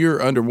 if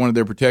you're under one of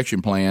their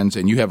protection plans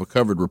and you have a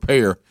covered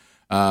repair,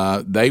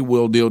 they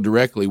will deal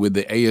directly with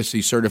the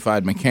ASE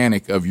certified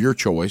mechanic of your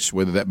choice,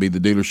 whether that be the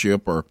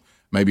dealership or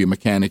maybe a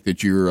mechanic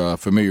that you're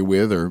familiar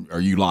with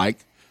or you like.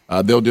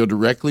 They'll deal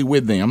directly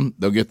with them.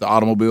 They'll get the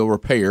automobile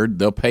repaired.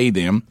 They'll pay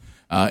them.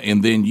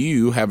 And then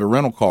you have a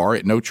rental car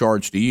at no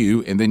charge to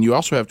you. And then you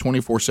also have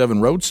 24/7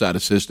 roadside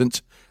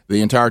assistance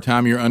the entire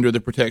time you're under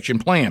the protection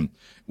plan.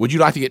 Would you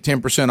like to get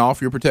 10%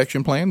 off your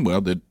protection plan?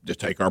 Well,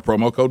 just take our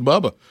promo code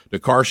BUBBA to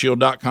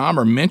carshield.com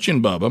or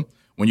mention Bubba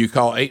when you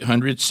call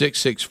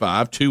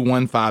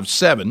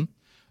 800-665-2157.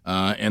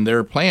 And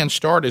their plans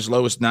start as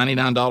low as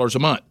 $99 a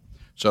month.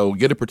 So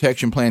get a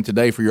protection plan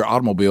today for your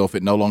automobile if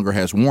it no longer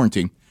has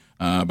warranty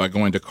by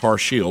going to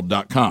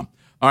carshield.com.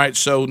 All right,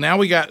 so now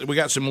we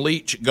got some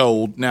Leach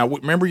Gold. Now,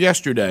 remember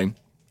yesterday,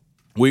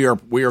 we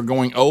are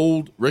going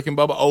old, Rick and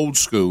Bubba old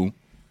school.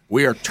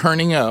 We are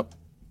turning up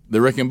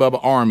the Rick and Bubba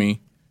Army.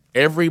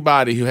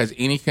 Everybody who has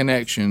any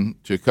connection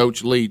to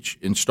Coach Leach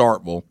in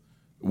Starkville,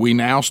 we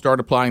now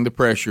start applying the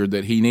pressure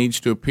that he needs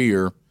to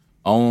appear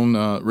on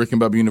Rick and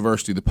Bubba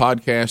University, the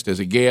podcast, as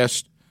a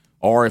guest,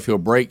 or if he'll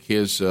break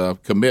his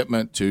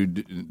commitment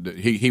to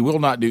he will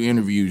not do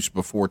interviews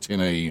before 10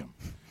 a.m.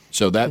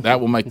 So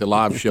that will make the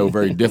live show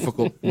very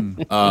difficult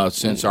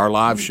since our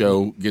live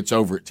show gets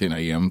over at 10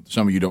 a.m.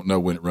 Some of you don't know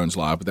when it runs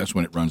live, but that's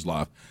when it runs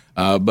live.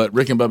 But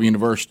Rick and Bubba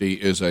University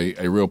is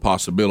a real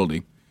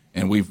possibility.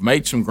 And we've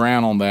made some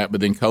ground on that,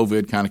 but then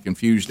COVID kind of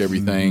confused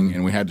everything,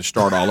 and we had to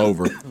start all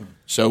over.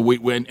 So we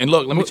went, and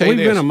look, let me tell you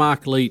this. We've been a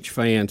Mike Leach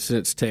fan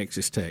since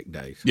Texas Tech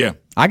days. Yeah.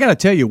 I got to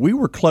tell you, we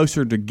were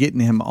closer to getting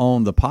him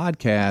on the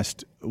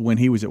podcast when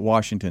he was at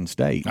Washington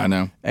State. I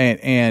know.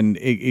 And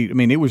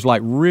it was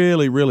like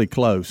really, really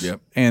close. Yep.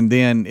 And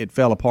then it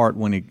fell apart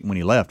when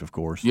he left, of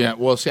course. Yeah,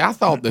 well, see, I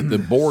thought that the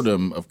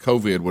boredom of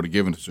COVID would have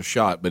given us a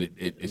shot, but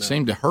it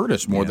seemed to hurt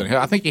us more than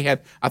I think he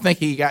had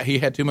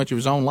too much of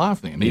his own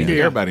life then. He didn't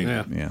care about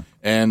anything. Yeah.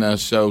 And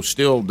so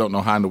still don't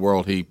know how in the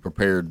world he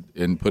prepared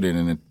and put in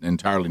an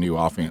entirely new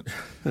offense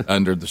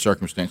under the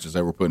circumstances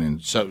they were put in.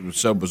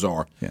 So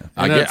bizarre. Yeah.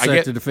 I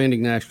get the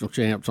defending national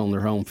champs on their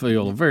home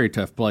field, a very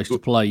tough place to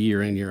play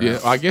year in, year out. Yeah,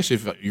 I guess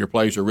if your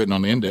plays are written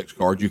on the index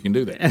card, you can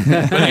do that.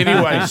 But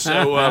anyway,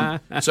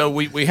 so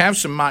we have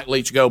some Mike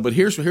Leach go, but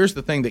here's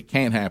the thing that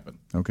can't happen.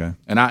 Okay.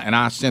 And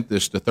I sent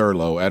this to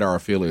Thurlow at our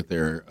affiliate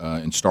there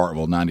in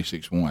Starkville,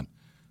 96.1.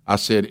 I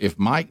said, if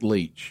Mike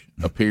Leach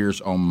appears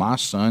on my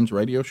son's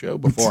radio show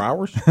before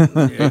ours,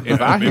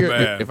 if I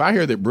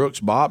hear that Brooks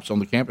Bops on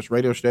the campus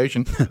radio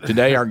station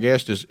today, our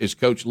guest is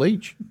Coach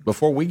Leach.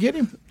 Before we get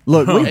him,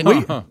 look,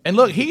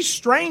 look, he's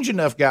strange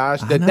enough, guys,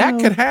 that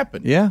could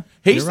happen. Yeah,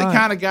 he's the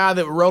kind of guy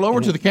that would roll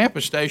over to the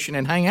campus station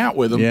and hang out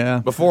with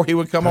him. Before he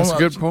would come on. That's a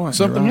good point.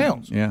 Something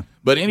else. Yeah.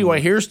 But anyway,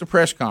 here's the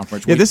press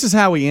conference. Yeah, this is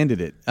how we ended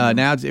it.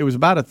 Now it was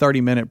about a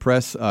 30-minute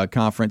press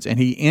conference, and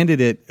he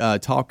ended it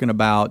talking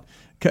about.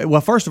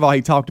 Well, first of all,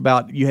 he talked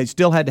about you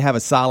still had to have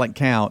a silent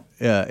count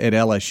at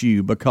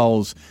LSU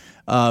because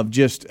of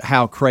just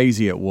how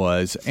crazy it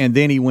was, and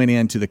then he went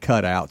into the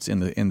cutouts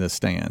in the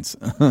stands.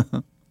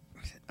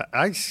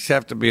 I just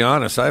have to be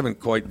honest. I haven't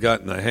quite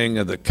gotten the hang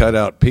of the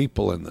cutout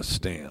people in the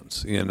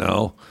stands.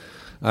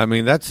 I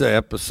mean that's an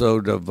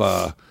episode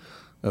of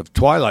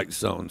Twilight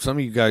Zone. Some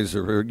of you guys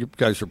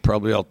are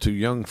probably all too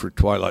young for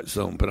Twilight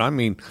Zone, but I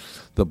mean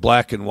the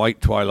black and white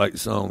Twilight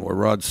Zone where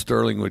Rod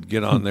Sterling would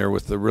get on there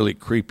with the really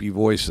creepy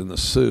voice in the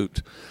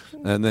suit,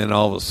 and then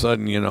all of a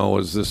sudden,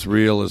 is this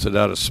real? Is it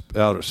out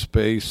of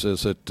space?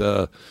 Is it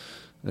it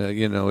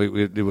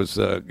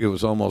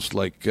was almost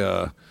like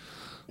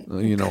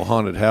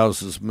haunted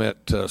houses met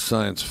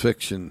science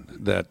fiction,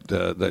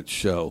 that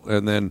show,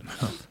 and then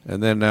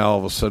now all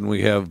of a sudden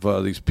we have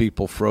these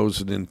people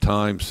frozen in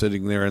time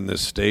sitting there in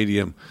this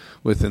stadium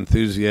with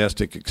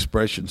enthusiastic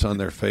expressions on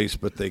their face,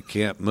 but they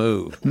can't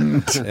move,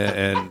 and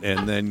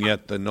then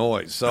yet the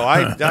noise. So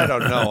I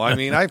don't know. I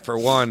mean, I for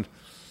one,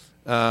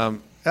 I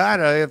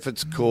don't know if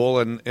it's cool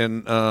and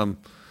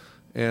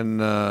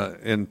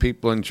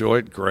people enjoy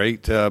it,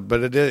 great.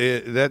 But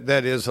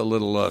that is a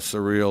little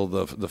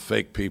surreal. The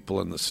fake people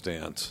in the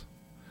stands,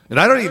 and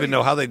I don't even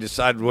know how they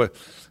decide what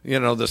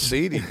the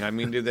seating. I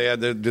mean, do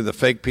the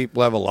fake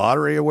people have a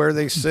lottery of where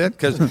they sit?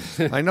 Because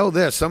I know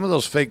this: some of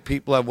those fake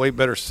people have way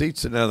better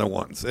seats than other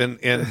ones, and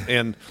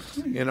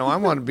I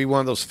want to be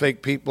one of those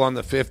fake people on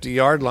the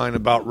 50-yard line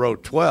about row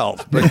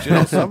 12. But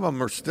some of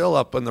them are still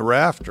up in the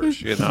rafters.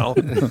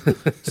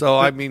 So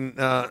I mean,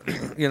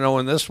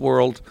 in this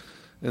world.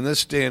 In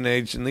this day and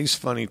age, in these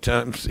funny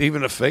times,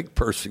 even a fake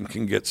person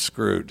can get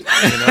screwed.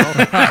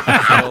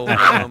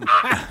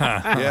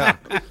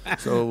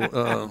 So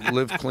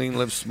live clean,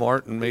 live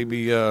smart, and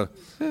maybe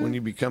when you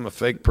become a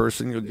fake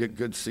person, you'll get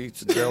good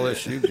seats at the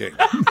LSU game.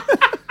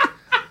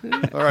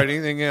 All right,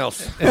 anything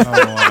else? Oh,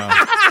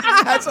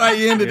 wow. That's how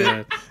he ended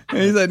it. And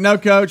he said, "No,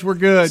 Coach, we're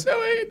good."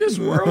 So in this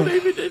world,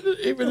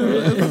 even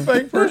as a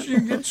fake person,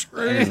 you get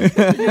screwed. You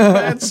get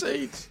bad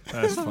seats.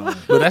 That's funny.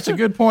 But that's a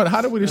good point.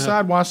 How do we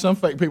decide why some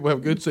fake people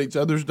have good seats,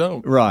 others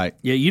don't? Right.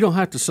 Yeah, you don't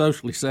have to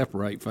socially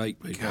separate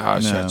fake people.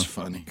 Gosh, that's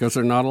funny. Because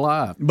they're not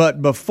alive.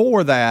 But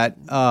before that,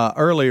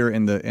 earlier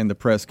in the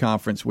press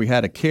conference, we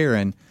had a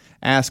Karen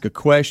ask a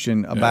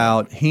question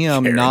about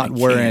him Karen not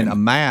again. wearing a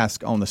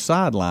mask on the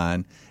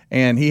sideline,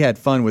 and he had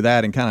fun with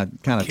that and kind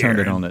of turned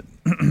it on it.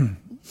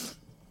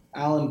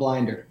 Alan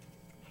Blinder.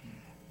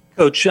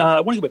 Coach, I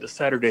want to go back to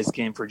Saturday's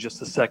game for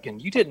just a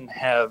second. You didn't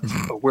have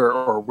wear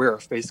a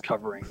face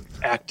covering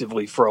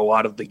actively for a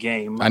lot of the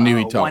game. I knew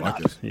he'd talk why like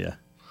not? this. Yeah.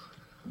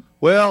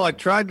 Well, I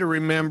tried to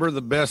remember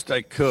the best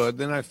I could.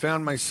 Then I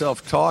found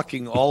myself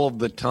talking all of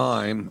the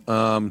time,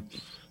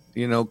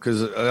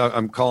 because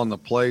I'm calling the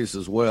plays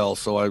as well.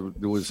 So I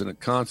was in a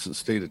constant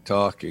state of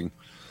talking.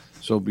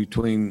 So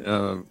between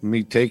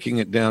me taking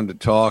it down to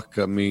talk,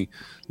 me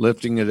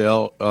lifting it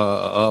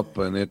up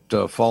and it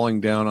falling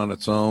down on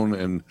its own,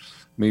 and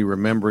me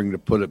remembering to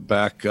put it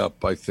back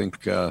up, I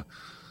think, there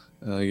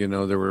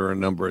were a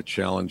number of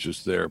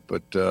challenges there.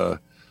 But,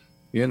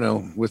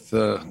 with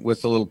a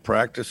little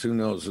practice, who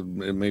knows, it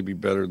may be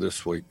better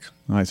this week.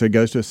 All right, so he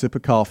goes to a sip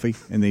of coffee,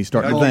 and then he's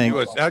starting to think.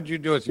 How'd you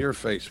do with your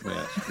face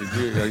mask?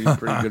 Are you a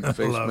pretty good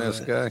face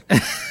mask guy?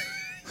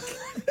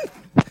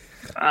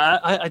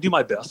 I do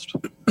my best.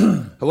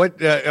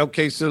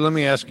 Okay, so let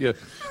me ask you.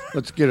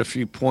 Let's get a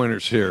few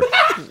pointers here.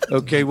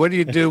 Okay, what do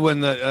you do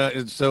when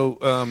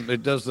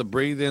it does the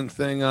breathe-in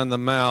thing on the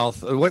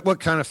mouth? What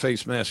kind of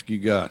face mask you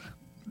got?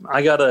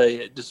 I got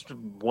just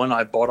one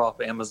I bought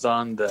off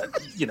Amazon that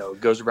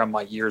goes around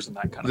my ears and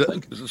that kind of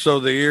thing. So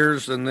the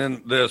ears and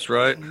then this,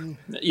 right?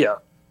 Yeah.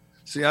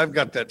 See, I've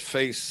got that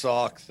face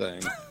sock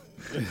thing,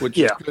 which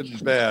is good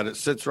and bad. It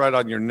sits right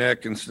on your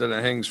neck instead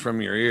of hangs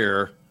from your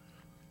ear.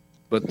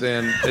 But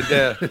then,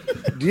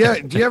 do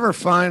you ever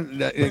find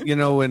that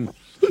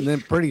and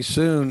then pretty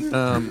soon,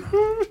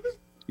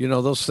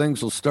 those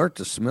things will start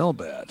to smell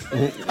bad,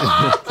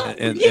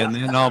 and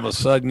then all of a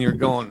sudden you're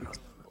going,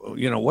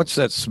 what's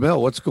that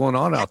smell? What's going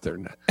on out there?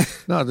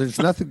 No, there's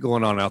nothing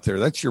going on out there.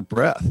 That's your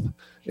breath.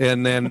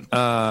 And then,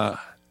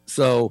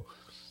 so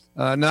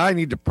No, I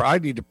need to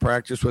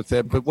practice with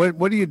that. But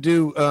what do you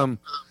do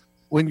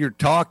when you're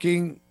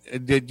talking?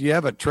 Did you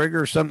have a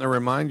trigger or something that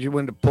reminds you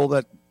when to pull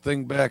that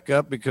thing back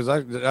up? Because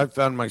I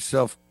found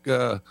myself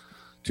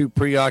too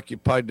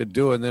preoccupied to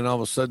do it, and then all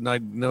of a sudden I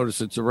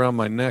notice it's around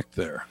my neck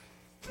there.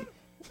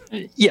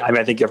 Yeah, I mean,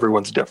 I think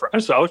everyone's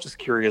different. So I was just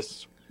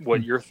curious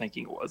what your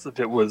thinking was. If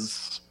it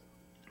was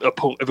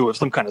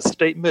some kind of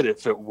statement,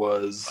 if it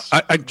was.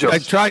 I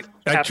try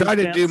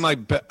to do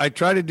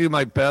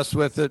my best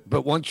with it,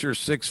 but once you're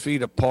 6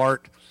 feet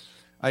apart,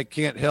 I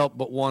can't help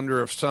but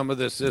wonder if some of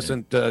this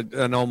isn't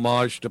an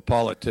homage to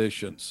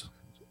politicians.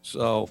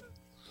 So,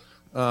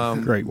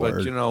 great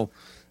word.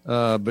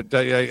 But but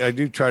I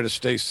do try to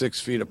stay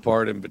 6 feet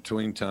apart in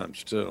between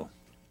times too.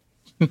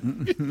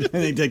 And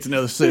he takes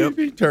another sip.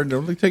 He turned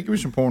over. Take me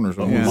some pointers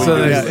on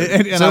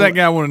that. So that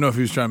guy wanted to know if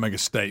he was trying to make a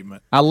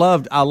statement. I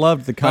loved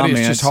the comments.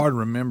 It's just hard to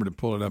remember to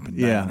pull it up and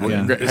down.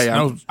 Hey,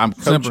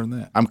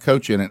 I'm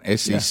coaching an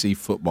SEC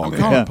football game. I'm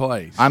calling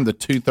plays. I'm the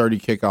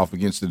 2:30 kickoff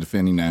against the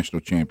defending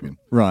national champion.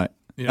 Right.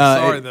 Yeah,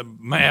 sorry, the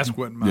mask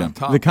wasn't my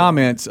top. The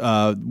comments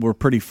were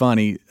pretty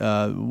funny.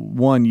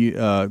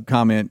 One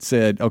comment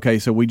said, "Okay,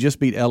 so we just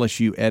beat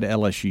LSU at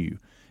LSU."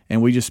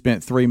 And we just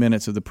spent 3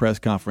 minutes of the press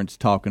conference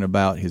talking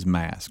about his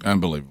mask.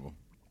 Unbelievable.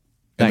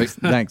 Thanks.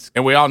 Thanks.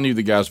 And we all knew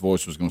the guy's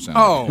voice was going to sound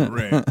like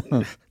that.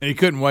 Rick. And he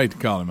couldn't wait to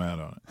call him out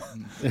on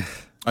it.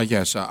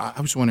 Yes, I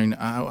was wondering.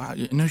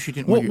 No, she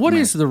didn't. What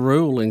is the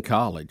rule in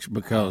college?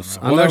 Because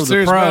I know they're the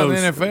serious pros,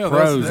 about the NFL.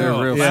 Pros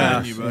are real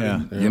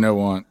serious. You know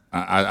what?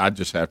 I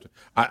just have to.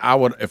 I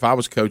would, if I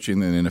was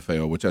coaching in the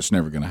NFL, which that's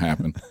never going to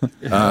happen.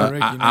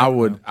 I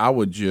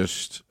would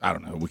just. I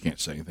don't know. We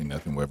can't say anything.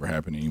 Nothing will ever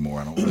happen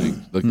anymore. I don't think.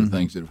 Look at the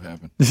things that have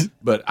happened.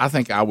 But I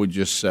think I would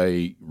just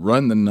say,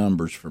 run the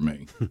numbers for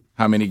me.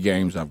 How many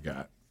games I've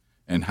got,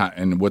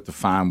 and what the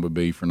fine would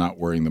be for not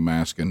wearing the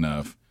mask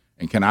enough.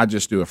 And can I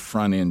just do a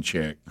front end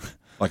check?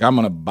 Like, I'm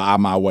going to buy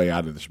my way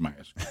out of this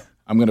mask.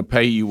 I'm going to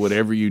pay you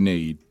whatever you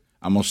need.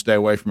 I'm going to stay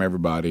away from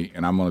everybody,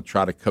 and I'm going to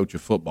try to coach a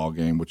football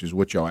game, which is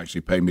what y'all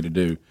actually pay me to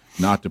do,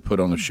 not to put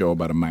on a show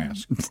about a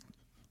mask.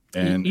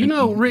 And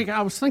Rick,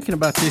 I was thinking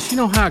about this. You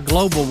know how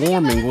global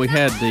warming we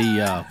had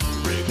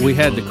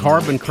the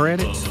carbon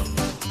credits.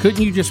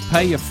 Couldn't you just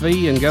pay a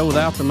fee and go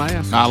without the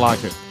mask? I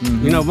like it.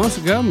 Mm-hmm. Most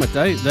of the government,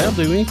 they'll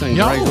do anything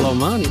to raise a little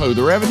money. Who,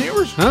 the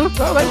revenuers? Huh?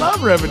 Oh, they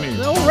love revenue.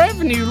 The old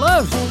revenue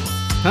loves it.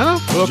 Huh?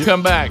 We'll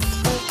come back.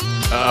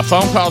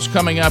 Phone calls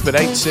coming up at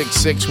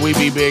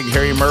 866-WE-BE-BIG.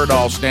 Harry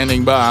Murdahl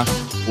standing by.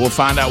 We'll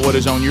find out what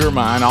is on your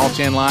mind. All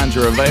 10 lines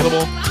are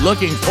available.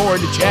 Looking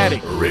forward to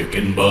chatting. Rick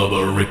and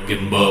Bubba, Rick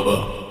and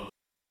Bubba.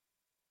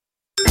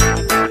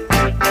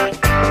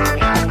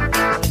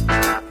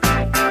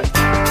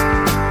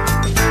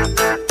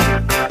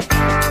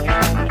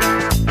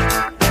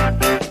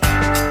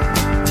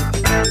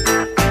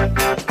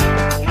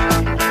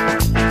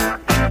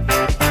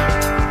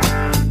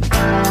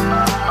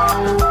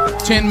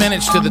 10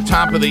 minutes to the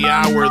top of the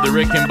hour, the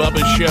Rick and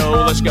Bubba Show.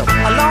 Let's go.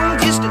 A long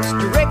distance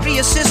directory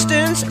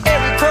assistance,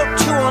 area code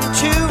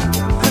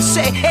 212.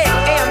 Say hey,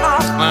 and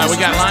off. We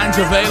got lines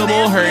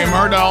available. Harry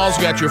Murdahl's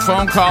got your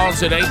phone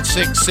calls at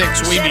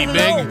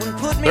 866-WE-BE-BIG.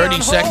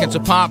 30 seconds a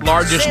pop,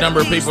 largest number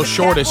of people,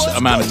 shortest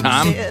amount of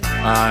time.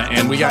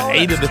 And we got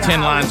 8 of the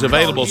 10 lines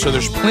available, so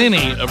there's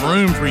plenty of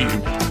room for you.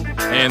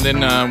 And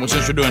then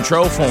since we're doing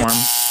troll form,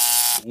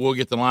 we'll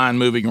get the line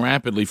moving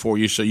rapidly for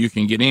you so you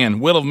can get in.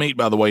 Will of Meat,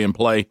 by the way, in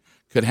play.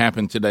 Could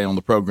happen today on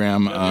the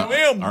program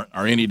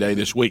or any day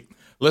this week.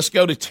 Let's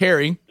go to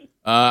Terry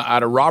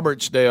out of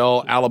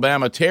Robertsdale,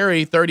 Alabama.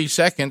 Terry, 30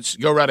 seconds.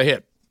 Go right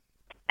ahead.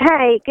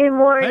 Hey, good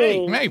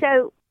morning. Hey.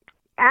 So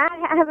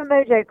I have a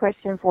Mojo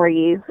question for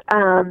you.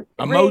 A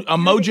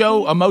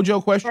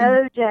Mojo question?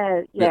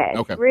 Mojo, yes.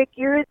 Okay. Rick,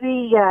 you're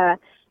the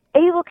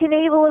Evel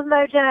Knievel of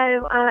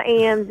Mojo. I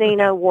am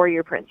the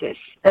Warrior Princess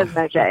of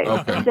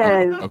Mojo.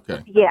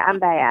 Okay. Yeah, I'm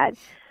bad.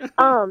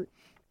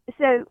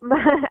 So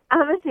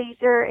I'm a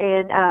teacher,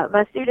 and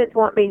my students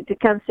want me to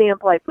come see them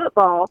play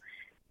football.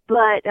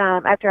 But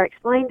after I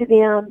explained to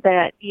them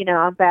that,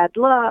 I'm bad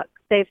luck,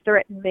 they've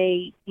threatened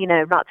me,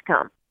 not to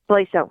come.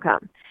 Please don't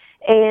come.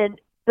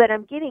 But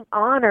I'm getting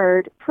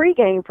honored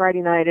pregame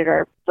Friday night at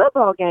our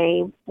football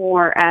game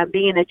for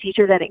being a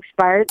teacher that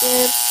inspired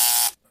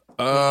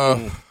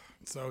them.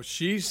 So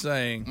she's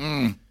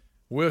saying,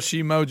 will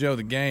she mojo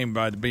the game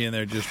by being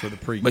there just for the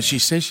pregame? But she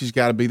says she's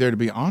got to be there to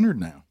be honored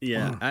now.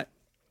 Yeah.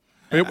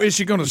 Is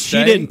she going to stay?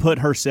 She didn't put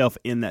herself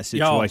in that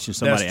situation.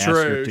 Somebody asked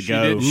her to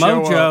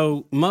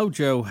go.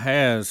 Mojo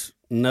has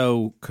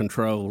no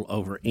control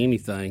over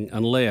anything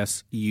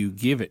unless you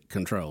give it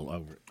control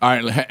over it. All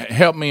right,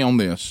 help me on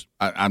this.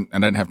 I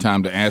didn't have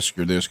time to ask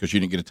her this because you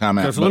didn't get a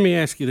timeout. Because let me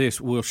ask you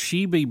this. Will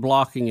she be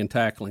blocking and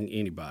tackling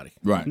anybody?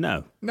 Right.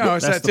 No,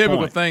 it's that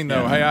typical thing,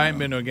 though. Yeah. Hey, I ain't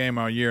been to a game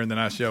all year, and then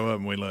I show up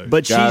and we lose.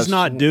 But she's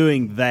not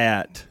doing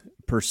that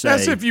per se.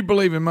 That's if you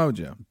believe in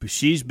Mojo.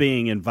 She's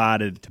being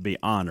invited to be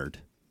honored.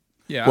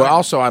 Yeah. Well,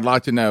 also, I'd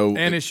like to know.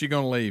 And is she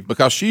going to leave?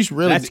 Because she's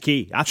really. That's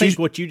key. I think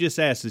what you just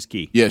asked is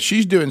key. Yeah,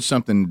 she's doing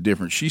something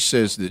different. She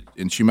says that,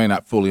 and she may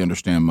not fully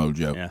understand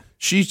Mojo. Yeah.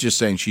 She's just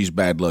saying she's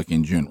bad luck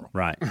in general.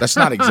 Right. That's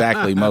not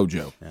exactly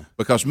Mojo.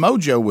 Because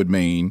Mojo would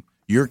mean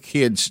your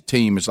kid's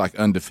team is like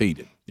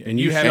undefeated. And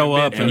you show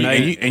up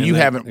and you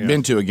haven't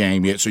been to a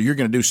game yet, so you're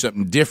going to do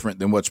something different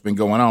than what's been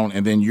going on,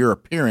 and then your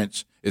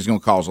appearance is going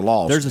to cause a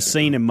loss. There's a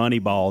scene in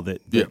Moneyball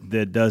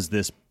that does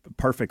this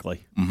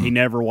perfectly. Mm-hmm. He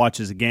never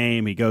watches a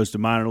game. He goes to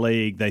minor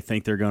league. They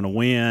think they're going to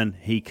win.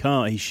 He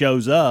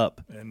shows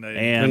up, and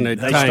they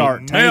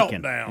start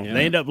tanking. Yeah.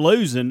 They end up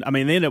losing. I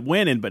mean, they end up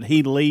winning, but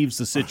he leaves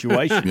the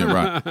situation.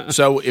 Yeah, right.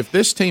 So if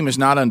this team is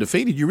not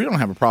undefeated, you really don't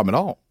have a problem at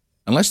all,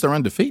 unless they're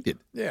undefeated.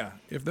 Yeah.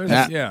 If there's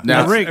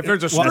Now, Rick, if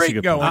there's a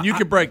streak going, you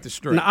can break the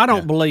streak. Now, I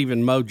don't believe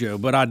in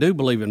mojo, but I do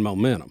believe in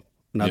momentum.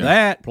 Now,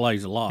 that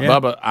plays a lot.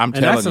 Bubba, I'm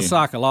telling you. And that's a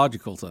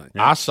psychological thing.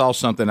 I saw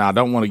something. I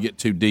don't want to get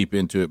too deep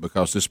into it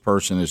because this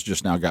person has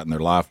just now gotten their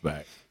life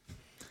back.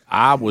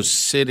 I was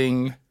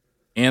sitting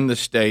in the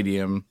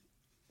stadium.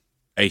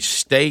 A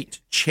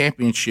state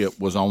championship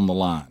was on the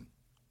line.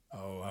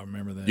 Oh, I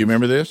remember that. You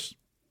remember this?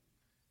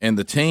 And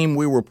the team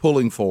we were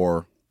pulling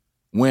for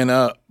went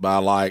up by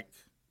like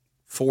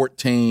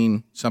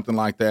 14, something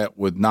like that,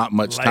 with not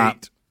much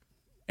time.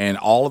 And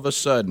all of a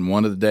sudden,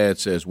 one of the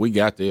dads says, "We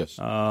got this."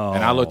 Oh,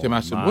 and I looked at him. I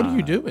said, "What are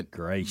you doing?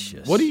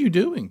 Gracious! What are you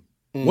doing?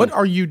 What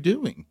are you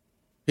doing?"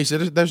 He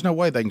said, "There's no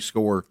way they can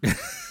score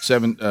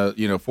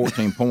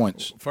 14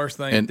 points." First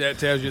thing that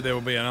tells you there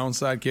will be an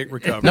onside kick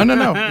recovery. No.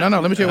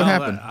 Let me tell you what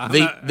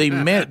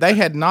happened. They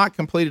had not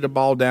completed a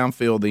ball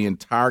downfield the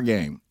entire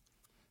game.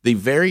 The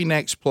very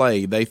next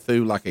play, they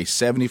threw like a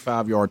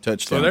 75-yard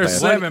touchdown. So there's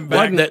pass. 7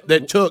 back.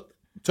 That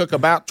took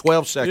about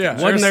 12 seconds. Yeah,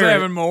 there's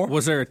 7 more.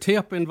 Was there a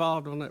tip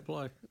involved on that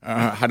play?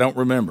 I don't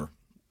remember.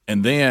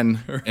 And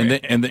then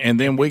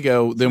we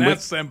go. Then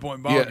that's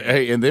 7-point ball. Yeah.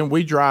 Hey, and then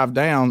we drive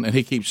down, and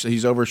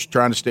he's over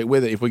trying to stick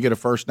with it. If we get a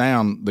first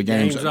down, the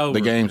game's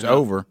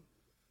over.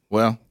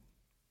 Well,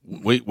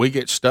 we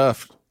get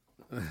stuffed.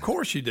 Of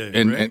course you do.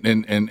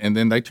 And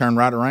then they turn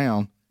right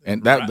around.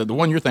 And that the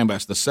one you're thinking about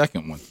is the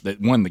second one that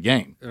won the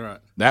game. Right.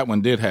 That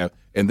one did have,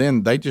 and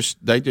then they just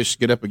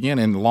get up again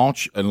and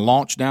launch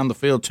down the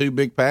field 2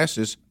 big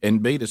passes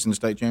and beat us in the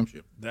state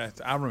championship.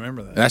 I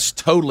remember that. That's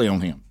totally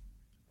on him.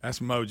 That's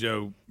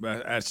mojo.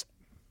 That's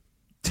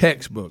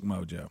textbook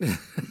mojo.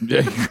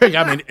 Greg,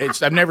 I mean,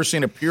 I've never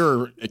seen a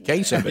pure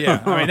case of it.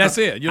 Yeah, I mean that's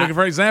it. You're looking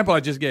for an example. I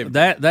just gave it.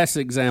 That's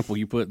the example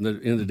you put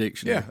in the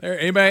dictionary. Yeah.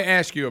 Anybody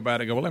ask you about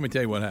it? Go. Well, let me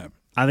tell you what happened.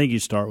 I think you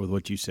start with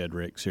what you said,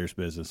 Rick. Serious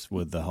business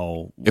with the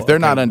whole. If they're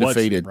not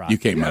undefeated, you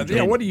can't.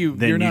 Yeah. What do you?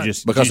 Then you're you not,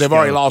 just because they've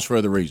already lost for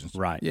other reasons.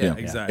 Right. Yeah.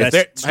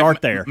 Exactly.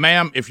 Start there,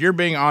 ma'am. If you're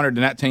being honored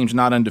and that team's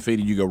not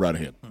undefeated, you go right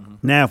ahead.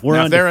 Now,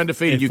 if they're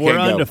undefeated, you can't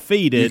go.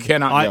 Undefeated, you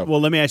cannot go. Well,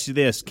 let me ask you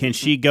this: can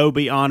she go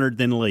be honored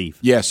then leave?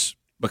 Yes,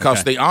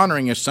 because the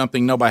honoring is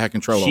something nobody had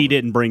control over. She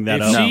didn't bring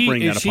that up.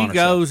 If she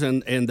goes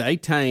and they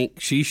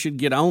tank, she should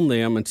get on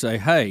them and say,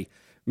 "Hey,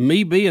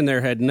 me being there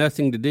had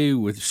nothing to do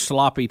with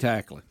sloppy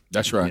tackling."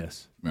 That's right.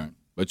 Yes. Right.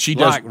 But she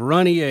does like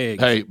runny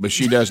eggs. Hey, but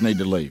she does need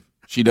to leave.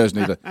 She does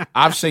need to.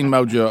 I've seen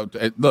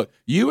Mojo. Look,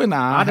 you and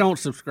I don't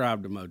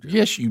subscribe to Mojo.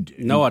 Yes, you do.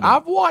 No, I don't.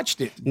 I've watched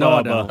it. No,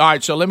 I don't. All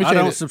right, so let me tell you.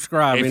 I don't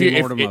subscribe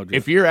anymore to Mojo.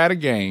 If you're at a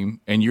game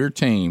and your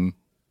team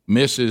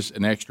misses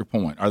an extra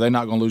point, are they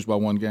not going to lose by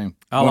 1 game?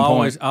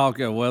 I'll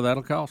go, well,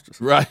 that'll cost us.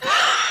 Right.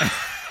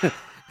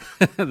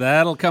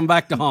 That'll come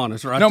back to haunt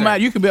us, right? No, there.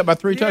 Matt, you can be up by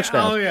 3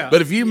 touchdowns. Oh, yeah.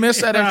 But if you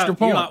miss that extra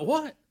point. You're like,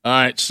 what? All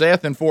right,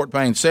 Seth in Fort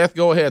Payne. Seth,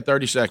 go ahead,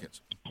 30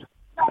 seconds.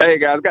 Hey,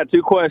 guys, I've got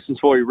 2 questions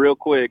for you real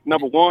quick.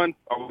 Number one,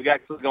 are we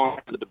actually going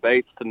to the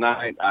debates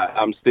tonight?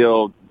 I'm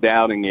still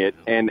doubting it.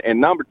 And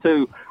number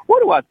 2,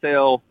 what do I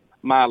tell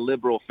my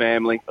liberal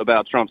family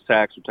about Trump's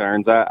tax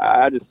returns?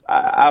 I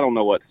don't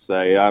know what to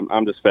say.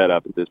 I'm just fed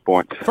up at this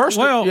point. Here's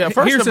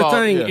the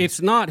thing. Yeah.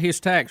 It's not his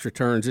tax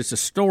returns. It's a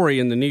story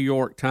in the New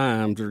York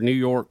Times or New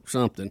York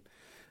something.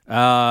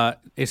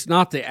 It's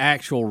not the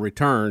actual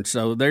return,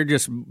 so they're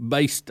just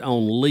based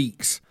on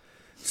leaks.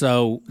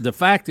 So the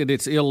fact that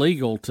it's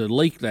illegal to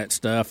leak that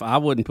stuff, I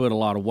wouldn't put a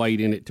lot of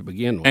weight in it to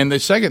begin with. And the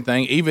second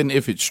thing, even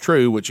if it's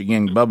true, which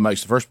again, Bubba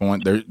makes the first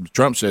point,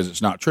 Trump says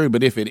it's not true,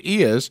 but if it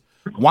is,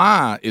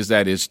 why is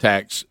that his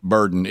tax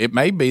burden? It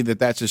may be that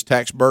that's his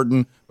tax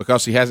burden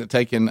because he hasn't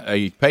taken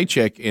a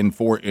paycheck in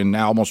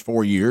now almost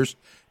 4 years,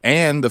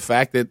 and the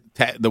fact that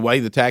the way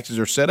the taxes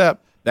are set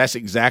up, that's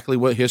exactly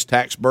what his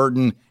tax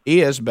burden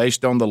is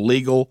based on the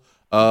legal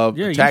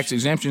tax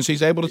exemptions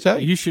he's able to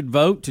take. You should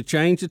vote to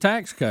change the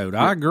tax code.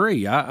 I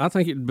agree. I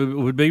think it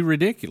would be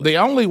ridiculous. The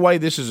only way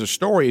this is a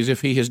story is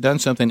if he has done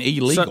something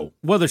illegal.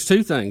 Well, there's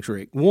 2 things,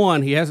 Rick.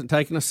 One, he hasn't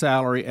taken a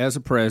salary as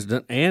a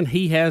president, and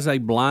he has a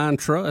blind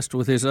trust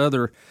with his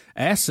other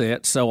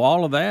assets. So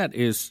all of that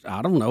is,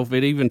 I don't know if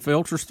it even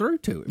filters through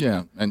to him.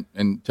 Yeah,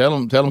 and tell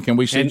him, can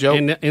we see Joe?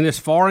 And this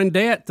foreign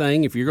debt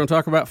thing, if you're going to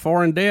talk about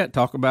foreign debt,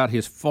 talk about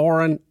his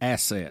foreign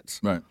assets.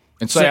 Right.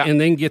 And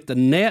then get the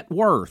net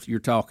worth you're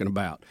talking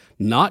about,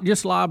 not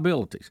just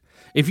liabilities.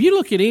 If you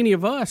look at any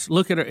of us,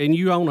 and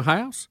you own a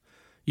house,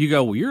 you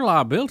go, well, your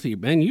liability,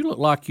 man, you look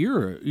like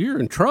you're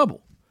in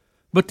trouble.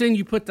 But then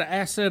you put the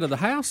asset of the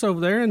house over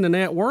there and the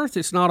net worth,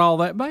 it's not all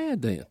that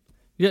bad then.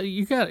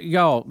 You got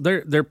y'all.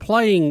 They're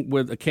playing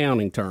with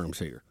accounting terms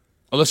here.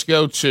 Well, let's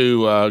go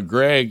to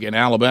Greg in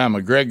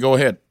Alabama. Greg, go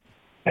ahead.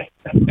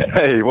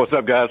 Hey, what's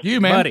up, guys? You,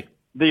 man. Buddy.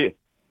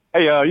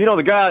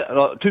 The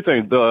guy, two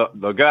things.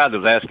 The guy that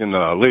was asking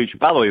Leach,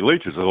 by the way,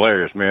 Leach is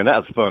hilarious, man.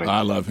 That's funny.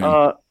 I love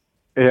him.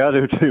 Yeah, I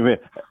do too,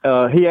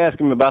 man. He asked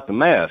him about the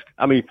mask.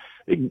 I mean,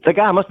 the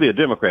guy must be a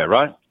Democrat,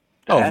 right?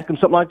 To ask him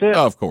something like that?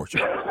 Of course.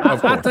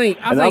 I think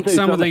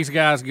some of these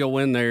guys go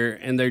in there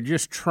and they're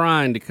just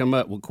trying to come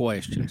up with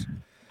questions.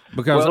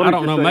 Because I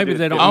don't know, maybe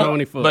they don't know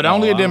any football. But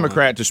only a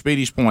Democrat, to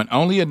Speedy's point,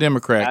 only a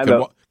Democrat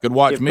could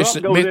watch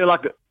Mississippi. Wait,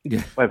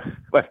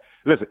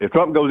 listen, if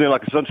Trump goes in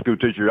like a Sunday school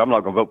teacher, I'm not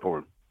going to vote for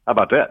him. How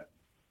about that?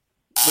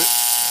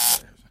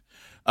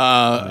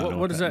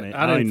 What is that?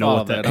 I didn't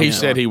follow that. He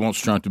said he wants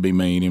Trump to be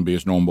mean and be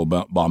his normal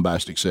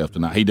bombastic self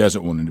tonight. He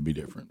doesn't want him to be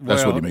different.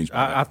 That's what he means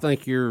by that. I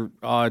think your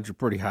odds are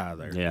pretty high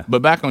there. Yeah.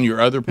 But back on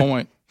your other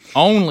point,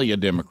 only a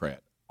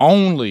Democrat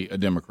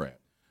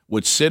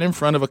would sit in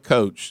front of a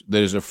coach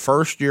that is a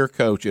first-year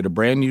coach at a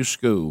brand-new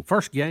school.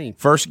 First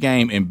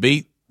game, and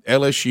beat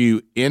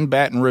LSU in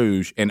Baton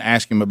Rouge and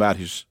ask him about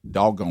his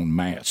doggone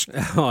mask.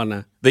 Oh,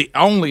 no.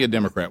 Only a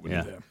Democrat would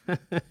do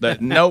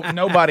that.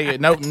 Nobody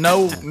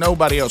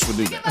else would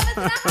do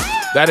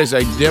that. That is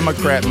a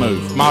Democrat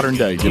move, modern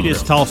day. He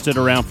just tossed it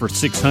around for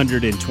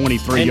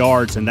 623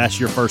 yards, and that's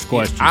your first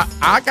question.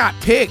 I got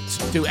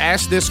picked to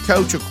ask this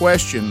coach a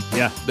question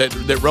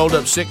that rolled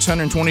up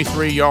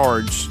 623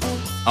 yards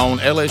on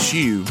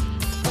LSU.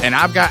 And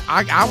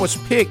I was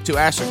picked to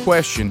ask a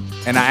question,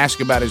 and I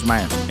asked about his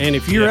mask. And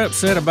if you're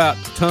upset about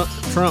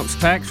Trump's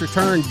tax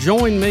return,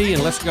 join me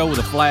and let's go with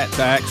a flat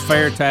tax,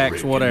 fair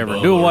tax, whatever.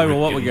 Do away with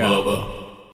what we got.